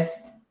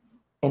cast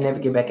and never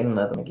get back in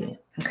another one again.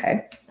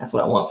 Okay, that's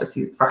what I want for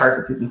her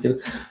for season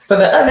 2. For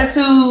the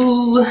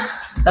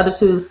other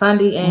two,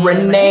 Sunday and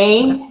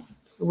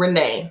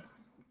Renee.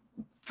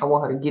 I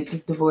want her to get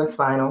this divorce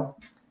final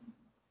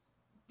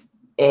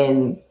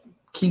and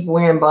keep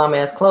wearing bomb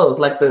ass clothes.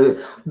 Like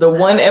the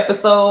one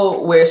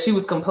episode where she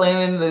was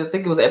complaining, I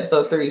think it was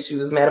episode 3, she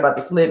was mad about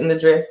the slit in the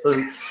dress. So,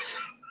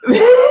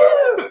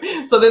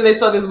 so then they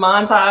showed this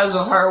montage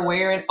of her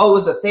wearing, it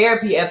was the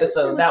therapy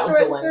episode. That was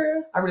the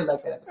one. I really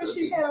like that episode.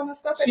 She had all the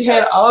stuff She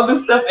had all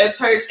the stuff at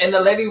church, and the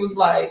lady was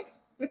like,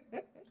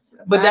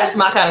 but that's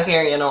my kind of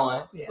carrying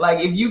on. Yeah. Like,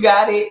 if you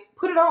got it,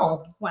 put it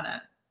on. Why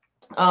not?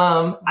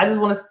 I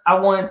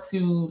want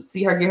to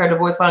see her get her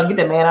divorce final, get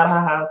that man out of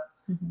her house,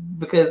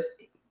 because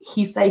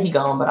he say he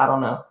gone, but I don't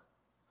know.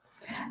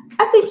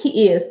 I think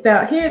he is.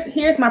 Now,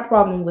 here's my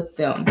problem with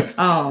them.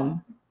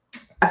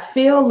 I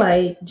feel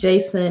like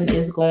Jason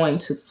is going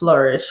to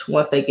flourish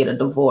once they get a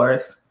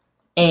divorce.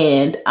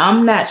 And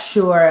I'm not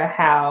sure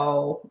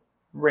how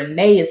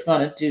Renee is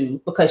going to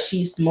do because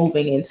she's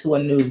moving into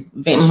a new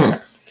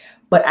venture.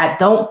 But I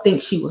don't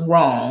think she was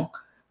wrong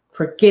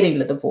for getting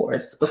the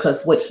divorce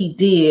because what he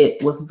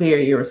did was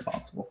very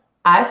irresponsible.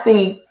 I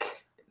think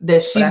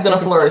that she's going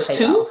to flourish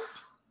too.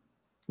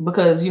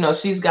 Because,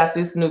 she's got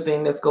this new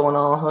thing that's going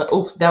on.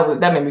 Oh,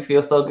 that made me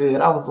feel so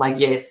good. I was like,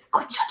 yes,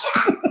 quit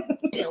your job.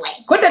 Do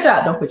it. Quit that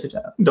job. Don't quit your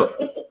job. Don't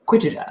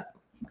quit your job.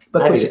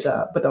 But quit your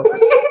job. But don't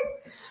quit.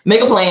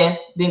 Make a plan,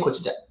 then quit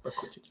your job. But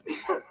quit your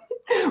job.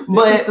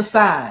 But it's the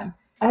sign.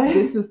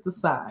 This is the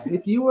sign.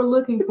 If you were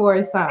looking for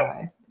a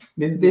sign,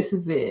 this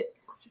is it.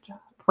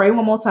 Pray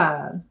one more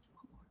time.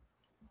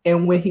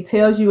 And when he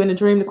tells you in a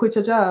dream to quit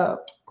your job,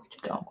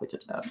 don't quit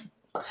your job.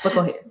 But go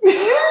ahead.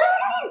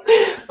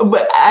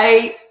 But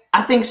I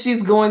think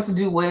she's going to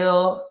do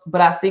well,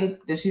 but I think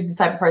that she's the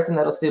type of person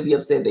that'll still be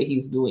upset that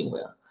he's doing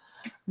well.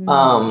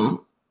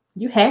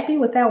 You happy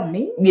without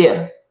me?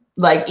 Yeah.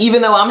 Like,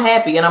 even though I'm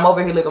happy and I'm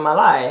over here living my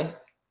life,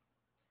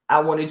 I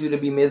wanted you to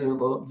be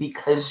miserable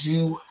because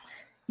she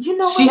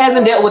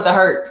hasn't dealt with the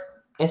hurt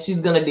and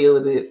she's gonna deal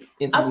with it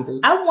in season 2.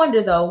 I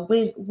wonder though,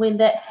 when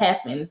that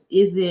happens,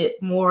 is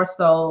it more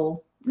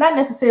so not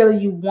necessarily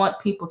you want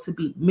people to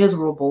be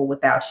miserable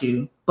without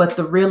you, but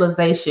the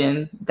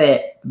realization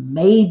that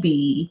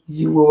maybe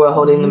you were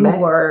holding them back,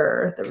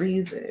 were the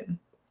reason.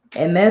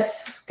 And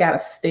that's gotta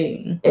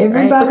sting.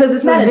 Everybody, right? Because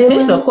it's not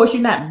intentional. Of course,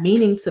 you're not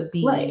meaning to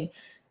be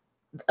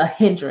a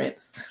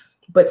hindrance,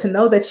 but to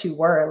know that you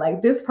were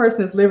like, this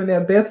person is living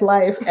their best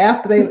life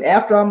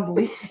after I'm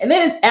leaving, and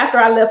then after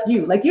I left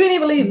you, like you didn't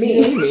even leave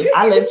me.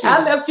 I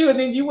left you, and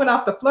then you went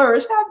off to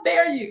flourish. How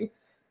dare you?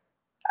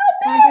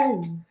 How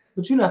dare you?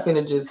 But you're not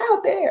finna just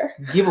how dare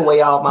give away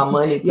all my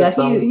money to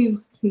some...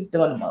 he's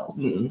doing the most.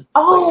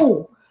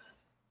 Oh,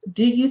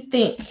 do you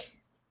think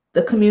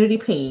the community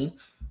peen,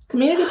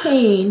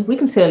 we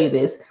can tell you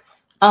this.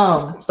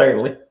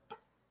 Certainly.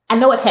 I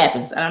know it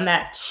happens, and I'm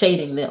not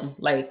shading them.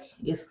 Like,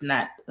 it's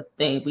not a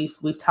thing.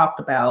 We've talked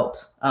about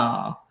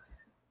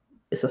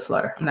it's a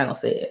slur. I'm not gonna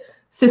say it.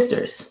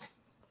 Sisters,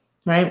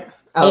 right?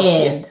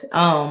 I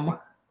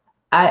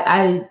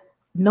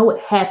know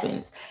it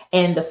happens.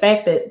 And the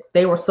fact that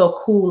they were so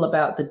cool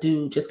about the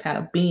dude just kind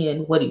of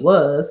being what he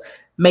was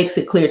makes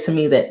it clear to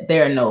me that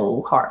there are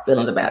no hard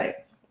feelings about it.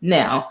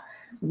 Now,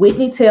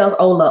 Whitney tells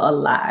Ola a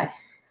lie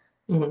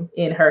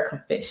in her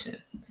confession.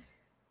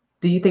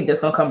 Do you think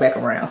that's gonna come back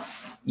around?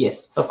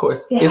 Yes, of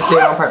course. It's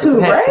there on purpose.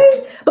 It has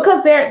to.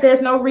 Because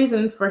there's no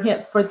reason for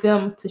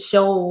them to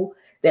show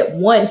that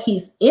one,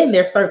 he's in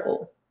their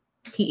circle.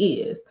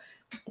 He is.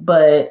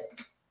 But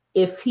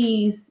if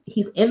he's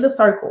in the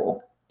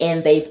circle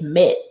and they've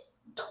met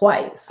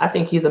twice. I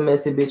think he's a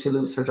messy bitch who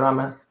lives for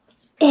drama.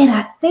 And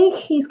I think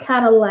he's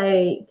kind of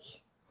like,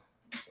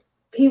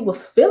 he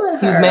was feeling her.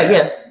 He was mad,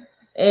 yeah.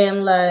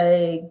 And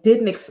like,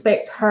 didn't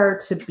expect her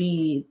to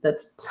be the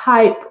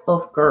type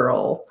of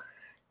girl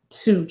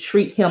to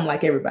treat him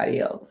like everybody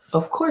else.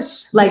 Of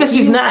course. Like, because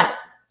she's not.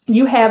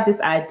 You have this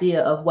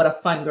idea of what a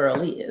fun girl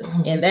is.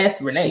 And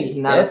that's Renee. She's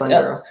not a fun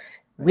girl.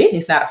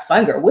 Whitney's not a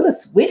fun girl.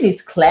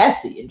 Whitney's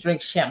classy and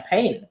drinks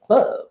champagne in the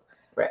club.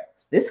 Right.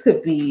 This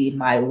could be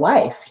my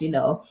wife,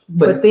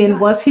 But then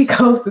once he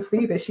goes to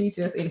see that she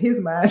just, in his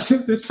mind,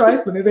 she's just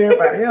trifling as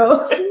everybody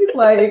else, he's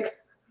like,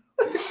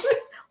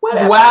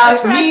 whatever.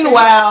 Wow.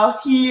 Meanwhile,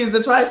 he is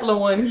the trifling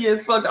one. He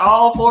has fucked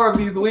all 4 of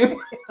these women.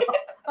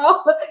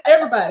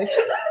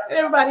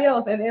 Everybody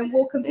else, and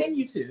we'll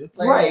continue to.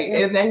 Like, right.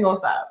 It ain't gonna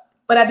stop.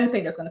 But I do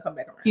think that's gonna come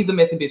back around. He's a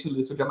messy bitch who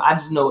lives for drama. I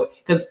just know it.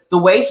 Because the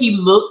way he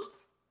looked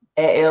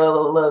at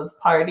Ella's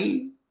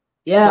party,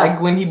 like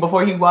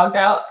before he walked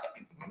out,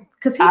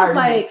 Because he was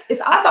like,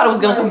 I thought it was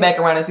gonna come back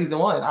around in season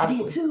 1. I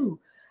did too.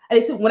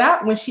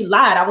 When she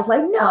lied, I was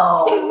like,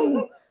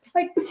 no,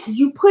 like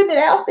you putting it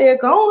out there,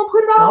 go on and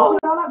put it on.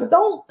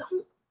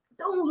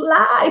 Don't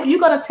lie. If you're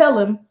gonna tell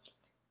him,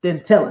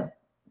 then tell him,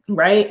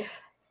 right?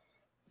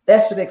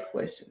 That's the next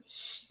question.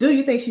 Do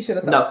you think she should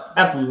have told? No,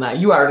 absolutely not.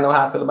 You already know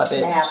how I feel about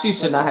that. Absolutely. She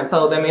should not have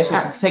told that man. She should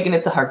have taken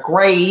it to her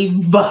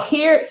grave.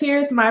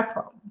 Here's my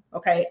problem.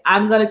 Okay,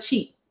 I'm gonna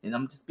cheat, and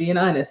I'm just being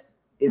honest.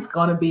 It's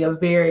gonna be a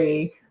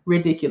very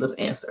ridiculous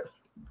answer.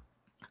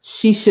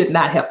 She should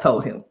not have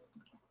told him.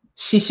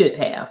 She should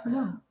have.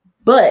 No.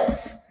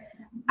 But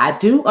I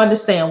do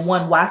understand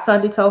why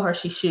Sunday told her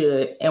she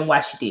should and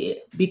why she did.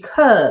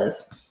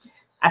 Because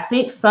I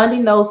think Sunday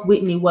knows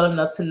Whitney well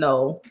enough to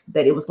know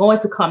that it was going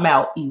to come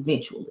out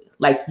eventually.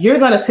 Like, you're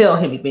going to tell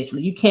him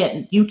eventually. You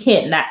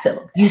can't not tell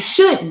him. You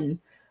shouldn't,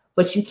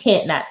 but you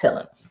can't not tell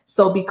him.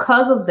 So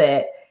because of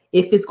that,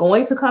 if it's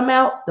going to come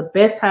out, the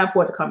best time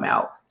for it to come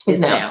out is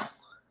now.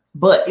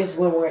 But it's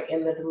when we're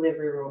in the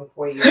delivery room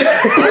for you.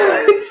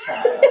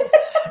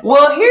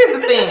 Well, here's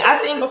the thing. I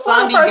think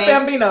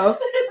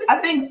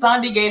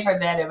Sandy gave her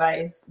that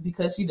advice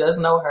because she does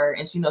know her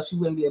and she knows she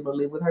wouldn't be able to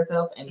live with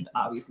herself, and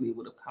obviously it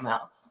would have come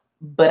out.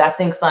 But I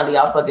think Sandy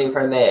also gave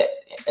her that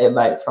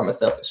advice from a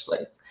selfish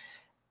place,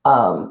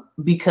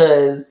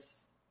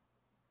 because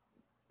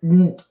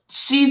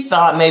she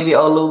thought maybe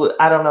Olu,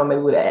 I don't know,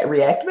 maybe would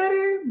react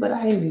better. But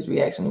I hated his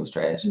reaction. It was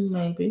trash.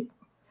 Maybe.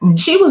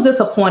 She was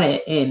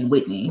disappointed in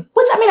Whitney,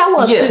 which I mean, I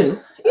was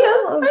too.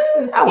 Yeah,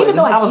 even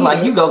though I was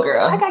like, "You go,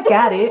 girl." Like, I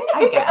got it.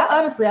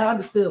 Honestly, I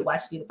understood why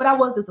she did it, but I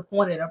was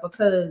disappointed in her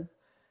because,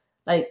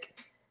 like,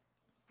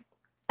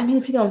 I mean,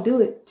 if you don't do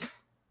it,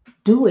 just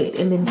do it,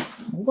 and then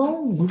just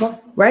move on,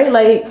 right?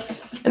 Like,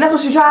 and that's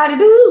what she tried to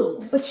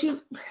do. But you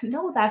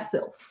know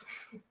thyself,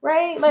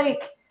 right?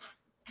 Like,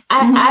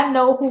 I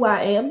know who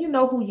I am. You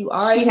know who you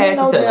are. She had to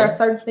tell there are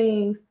certain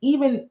things,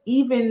 even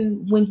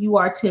when you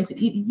are tempted,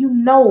 you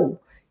know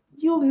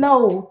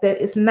that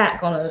it's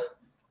not gonna.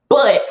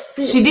 But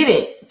she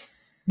didn't,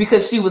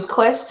 because she was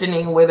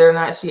questioning whether or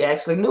not she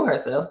actually knew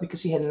herself,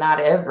 because she had not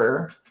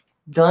ever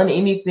done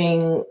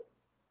anything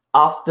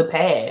off the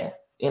path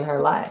in her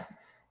life.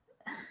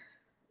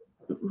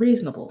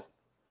 Reasonable.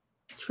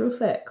 True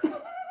facts.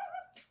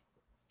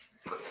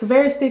 It's a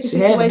very sticky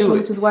situation,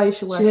 which is why you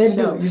should watch the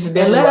show.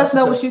 And let us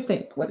know what you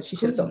think. What she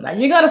should have done. Now,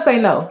 you're gonna say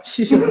no.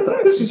 She should have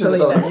done.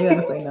 You're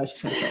gonna say no. She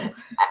should have done.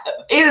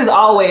 It is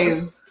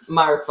always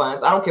my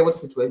response. I don't care what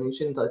the situation. You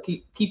shouldn't talk.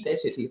 Keep that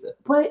shit to yourself.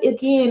 But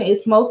again,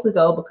 it's mostly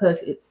though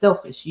because it's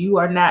selfish. You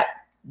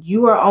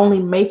are only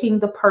making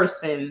the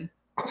person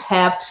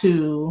have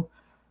to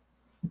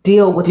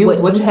deal with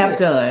what you have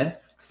done.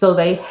 So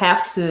they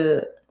have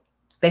to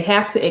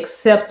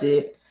accept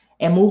it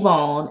and move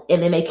on,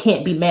 and then they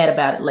can't be mad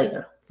about it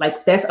later.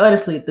 Like, that's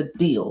honestly the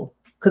deal.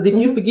 Because if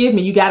you forgive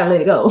me, you gotta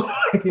let it go.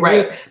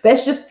 Right.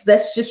 That's just true.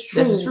 That's just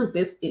true.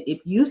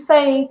 If you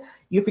say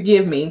you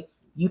forgive me,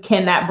 you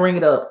cannot bring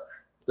it up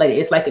later.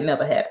 It's like it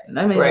never happened.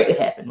 I mean, it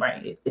happened,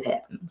 right? It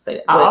happened. Say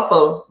that. I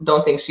also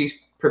don't think she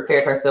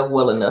prepared herself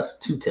well enough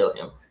to tell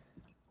him.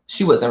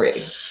 She wasn't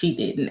ready. She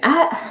didn't.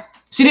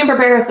 She didn't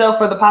prepare herself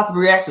for the possible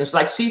reaction.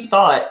 She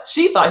thought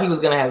he was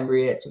gonna have a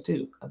reaction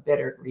too, a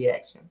better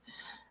reaction.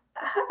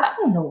 I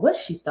don't know what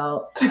she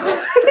thought.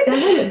 I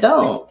really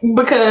don't.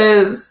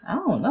 Because I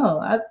don't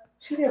know.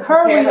 She didn't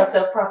prepare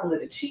herself properly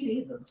to cheat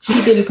either.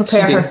 She didn't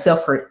prepare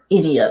herself for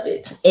any of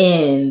it.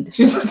 And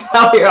she's just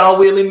out here all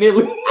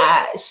willy-nilly.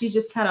 She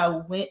just kind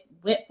of went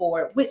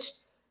for it, which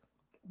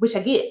I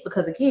get,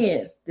 because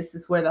again, this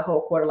is where the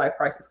whole quarter life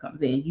crisis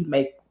comes in. You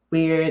make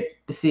weird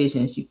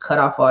decisions. You cut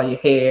off all your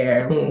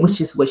hair,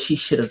 which is what she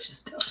should have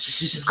just done. She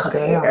should just cut her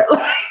hair.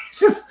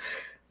 Just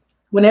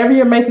whenever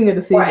you're making a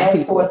decision, or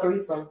ask for a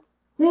threesome.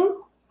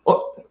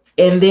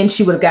 And then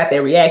she would have got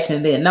that reaction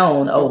and then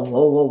known,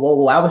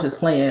 oh, I was just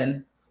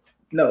playing.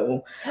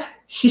 No,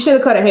 she should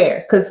have cut her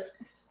hair, because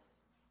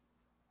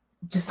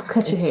just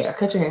cut your hair. Just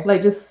cut your hair.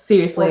 Like, just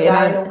seriously. Or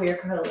dye it a weird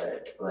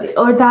color.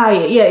 Or dye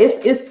it. Yeah,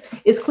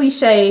 it's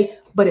cliche,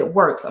 but it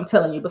works. I'm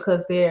telling you,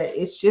 because it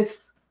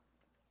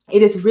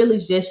is really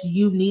just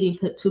you needing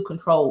to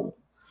control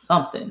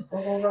something.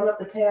 We're gonna run up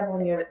the tab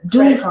on your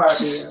credit card.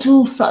 Just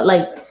do something.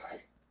 Like,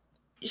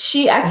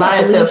 I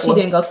can't believe she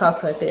didn't go talk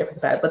to her therapist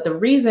about it. But the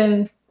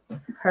reason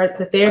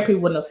the therapy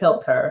wouldn't have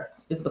helped her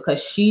is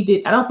because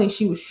I don't think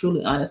she was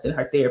truly honest in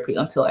her therapy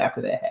until after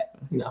that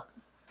happened. No.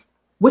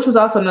 Which was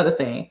also another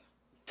thing.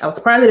 I was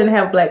surprised they didn't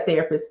have a black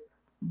therapist,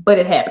 but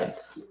it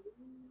happens.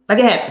 Like,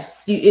 it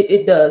happens.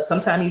 It does.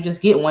 Sometimes you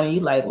just get one and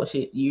you're like, well,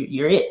 shit,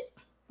 you're it.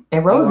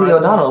 And Rosie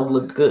O'Donnell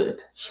looked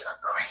good. She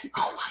looked great.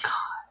 Oh my God.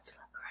 She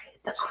looked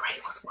great. The gray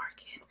was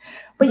working.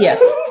 But yeah.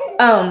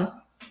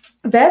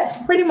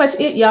 That's pretty much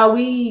it, y'all.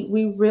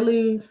 We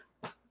really,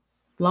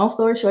 long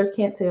story short,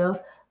 can't tell,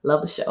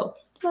 love the show.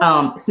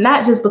 It's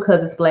not just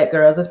because it's black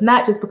girls. It's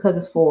not just because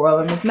it's 4 of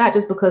them. It's not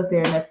just because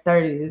they're in their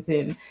 30s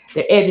and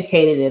they're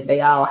educated and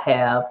they all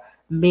have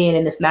men,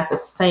 and it's not the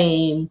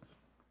same,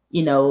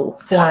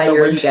 formula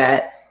where you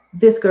got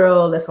this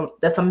girl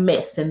that's a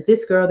mess, and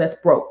this girl that's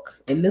broke,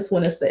 and this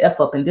one is the F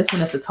up, and this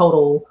one is the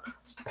total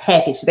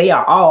package. They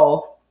are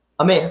all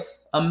a mess,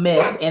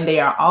 and they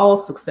are all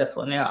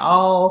successful, and they're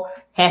all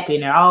happy,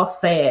 and they're all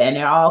sad, and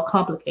they're all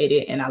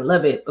complicated, and I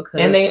love it because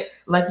they,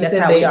 like you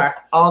said, they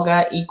all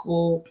got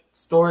equal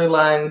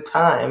storyline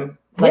time.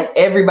 Like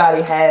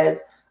everybody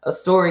has a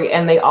story,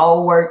 and they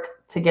all work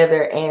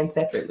together and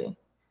separately.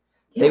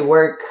 Yeah. They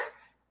work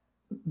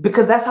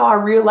because that's how our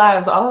real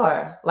lives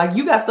are. Like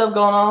you got stuff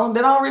going on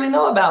that I don't really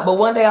know about, but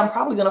one day I'm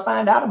probably gonna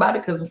find out about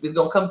it because it's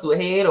gonna come to a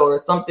head or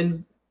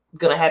something's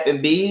gonna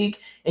happen big,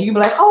 and you be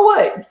like, "Oh,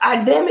 what?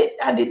 I damn it,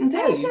 I didn't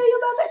tell you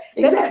about that."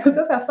 Exactly.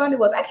 That's how Sunday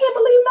was. I can't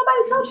believe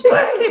nobody told you.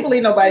 I can't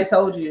believe nobody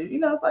told you. You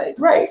know, it's like,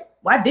 right?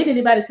 Why didn't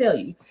anybody tell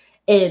you?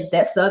 And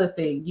that's the other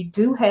thing. You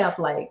do have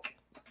like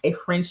a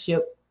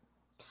friendship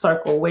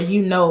circle where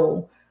you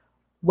know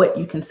what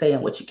you can say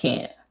and what you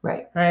can't.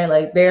 Right. Right.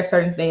 Like there are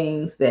certain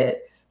things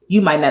that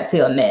you might not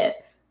tell Nat,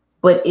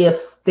 but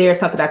if there's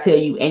something I tell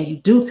you and you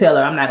do tell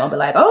her, I'm not gonna be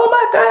like, "Oh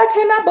my God, I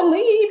cannot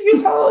believe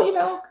you told," you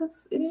know,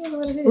 because it is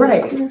what it is.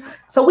 Right. You know?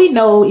 So we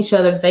know each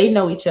other. They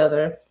know each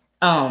other.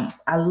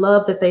 I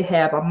love that they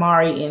have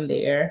Amari in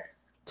there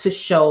to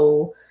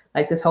show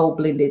like this whole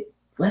blended.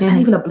 Well, it's not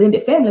even a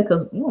blended family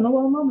because we don't know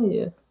what her mama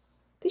is.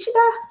 Did she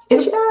die?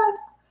 Did she die?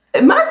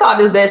 My thought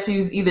is that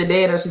she's either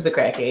dead or she's a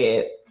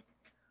crackhead.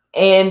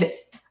 And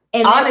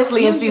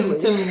honestly, in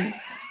season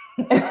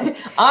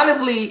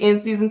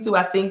 2,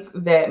 I think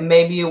that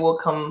maybe it will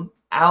come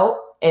out,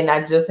 and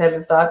I just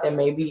haven't thought that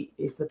maybe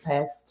it's a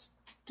past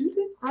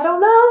student. I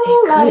don't know.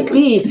 It could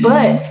be,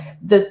 but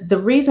the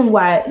reason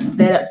why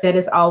that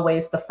is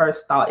always the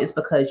first thought is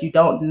because you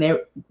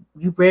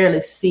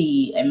rarely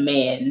see a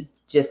man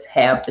just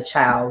have the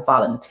child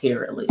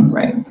voluntarily,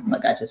 right?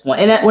 Like I just want,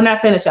 and we're not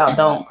saying that y'all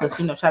don't, because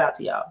shout out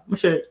to y'all. I'm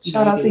sure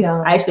shout out to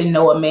y'all. I actually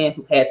know a man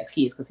who has his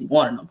kids because he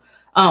wanted them.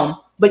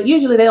 But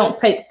usually they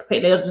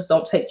just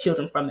don't take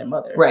children from their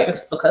mother, right?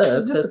 Just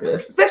because,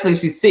 especially if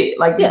she's fit,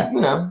 like yeah.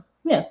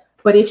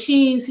 But if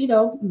she's,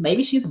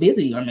 maybe she's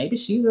busy, or maybe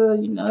she's a,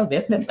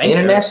 investment banker,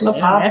 international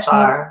pop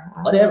star,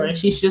 whatever, and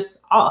she's just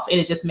off, and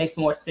it just makes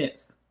more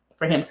sense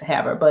for him to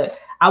have her. But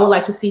I would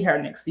like to see her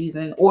next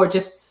season, or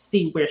just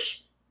see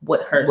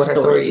what her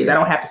story is. I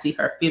don't have to see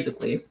her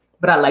physically,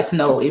 but I'd like to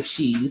know if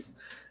she's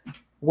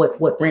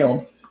what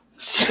realm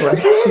she's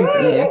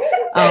in.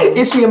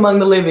 Is she among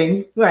the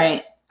living?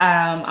 Right.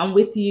 I'm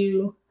with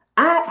you.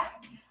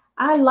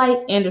 I like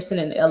Anderson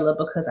and Ella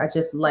because I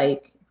just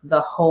like the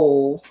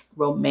whole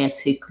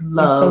romantic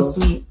love, it's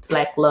so sweet,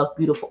 black love,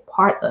 beautiful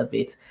part of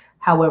it.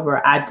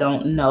 However, I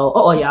don't know.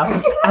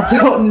 Y'all, I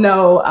don't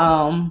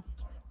know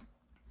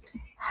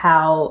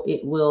how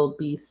it will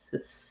be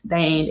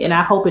sustained, and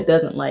I hope it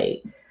doesn't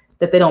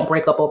that they don't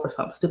break up over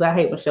something stupid. I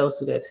hate when shows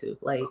do that too.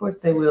 Like, of course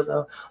they will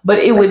though, but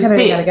it would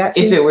fit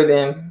if it were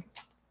them,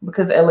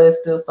 because Ella is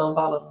still so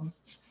volatile.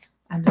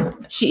 I know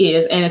she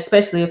is, and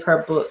especially if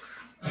her book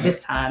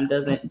this time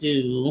doesn't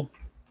do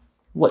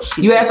what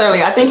she. You asked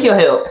earlier. I think he'll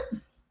help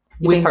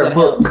with her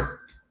book,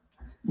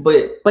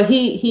 but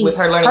he with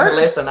her learning her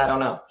lesson. I don't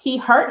know. He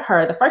hurt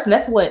her the first, and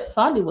that's what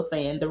Sandy was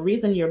saying. The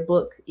reason your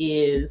book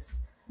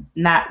is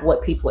not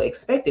what people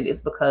expected is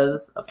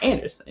because of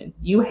Anderson.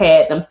 You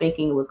had them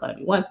thinking it was going to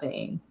be one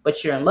thing,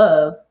 but you're in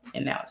love,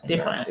 and now it's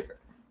different.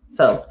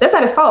 So that's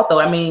not his fault, though.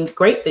 I mean,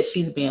 great that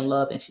she's being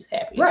loved and she's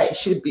happy. Right,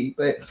 she should be,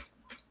 but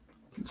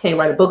you can't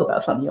write a book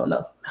about something you don't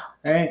know.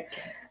 All right.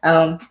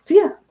 So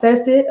yeah,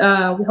 that's it.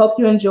 We hope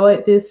you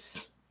enjoyed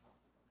this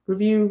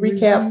review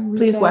recap.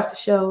 Please watch the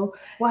show.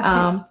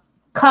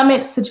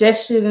 Comments,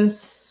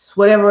 suggestions,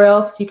 whatever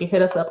else, you can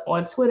hit us up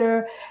on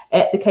Twitter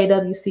at the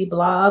KWC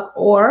blog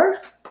or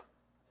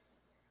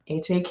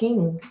H.A.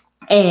 King,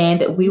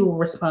 and we will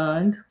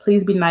respond.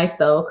 Please be nice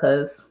though,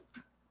 because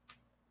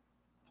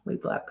we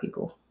block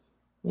people.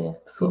 Yeah,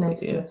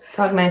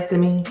 talk nice to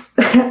me.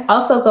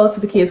 Also go to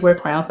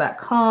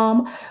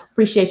thekidswearcrowns.com.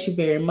 Appreciate you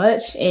very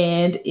much.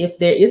 And if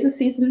there is a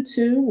season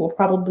 2, we'll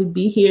probably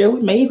be here.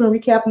 We may even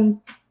recap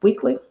them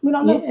weekly. We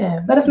don't know.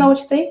 Yeah. Let us know what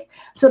you think.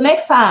 Till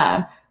next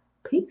time.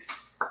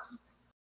 Peace.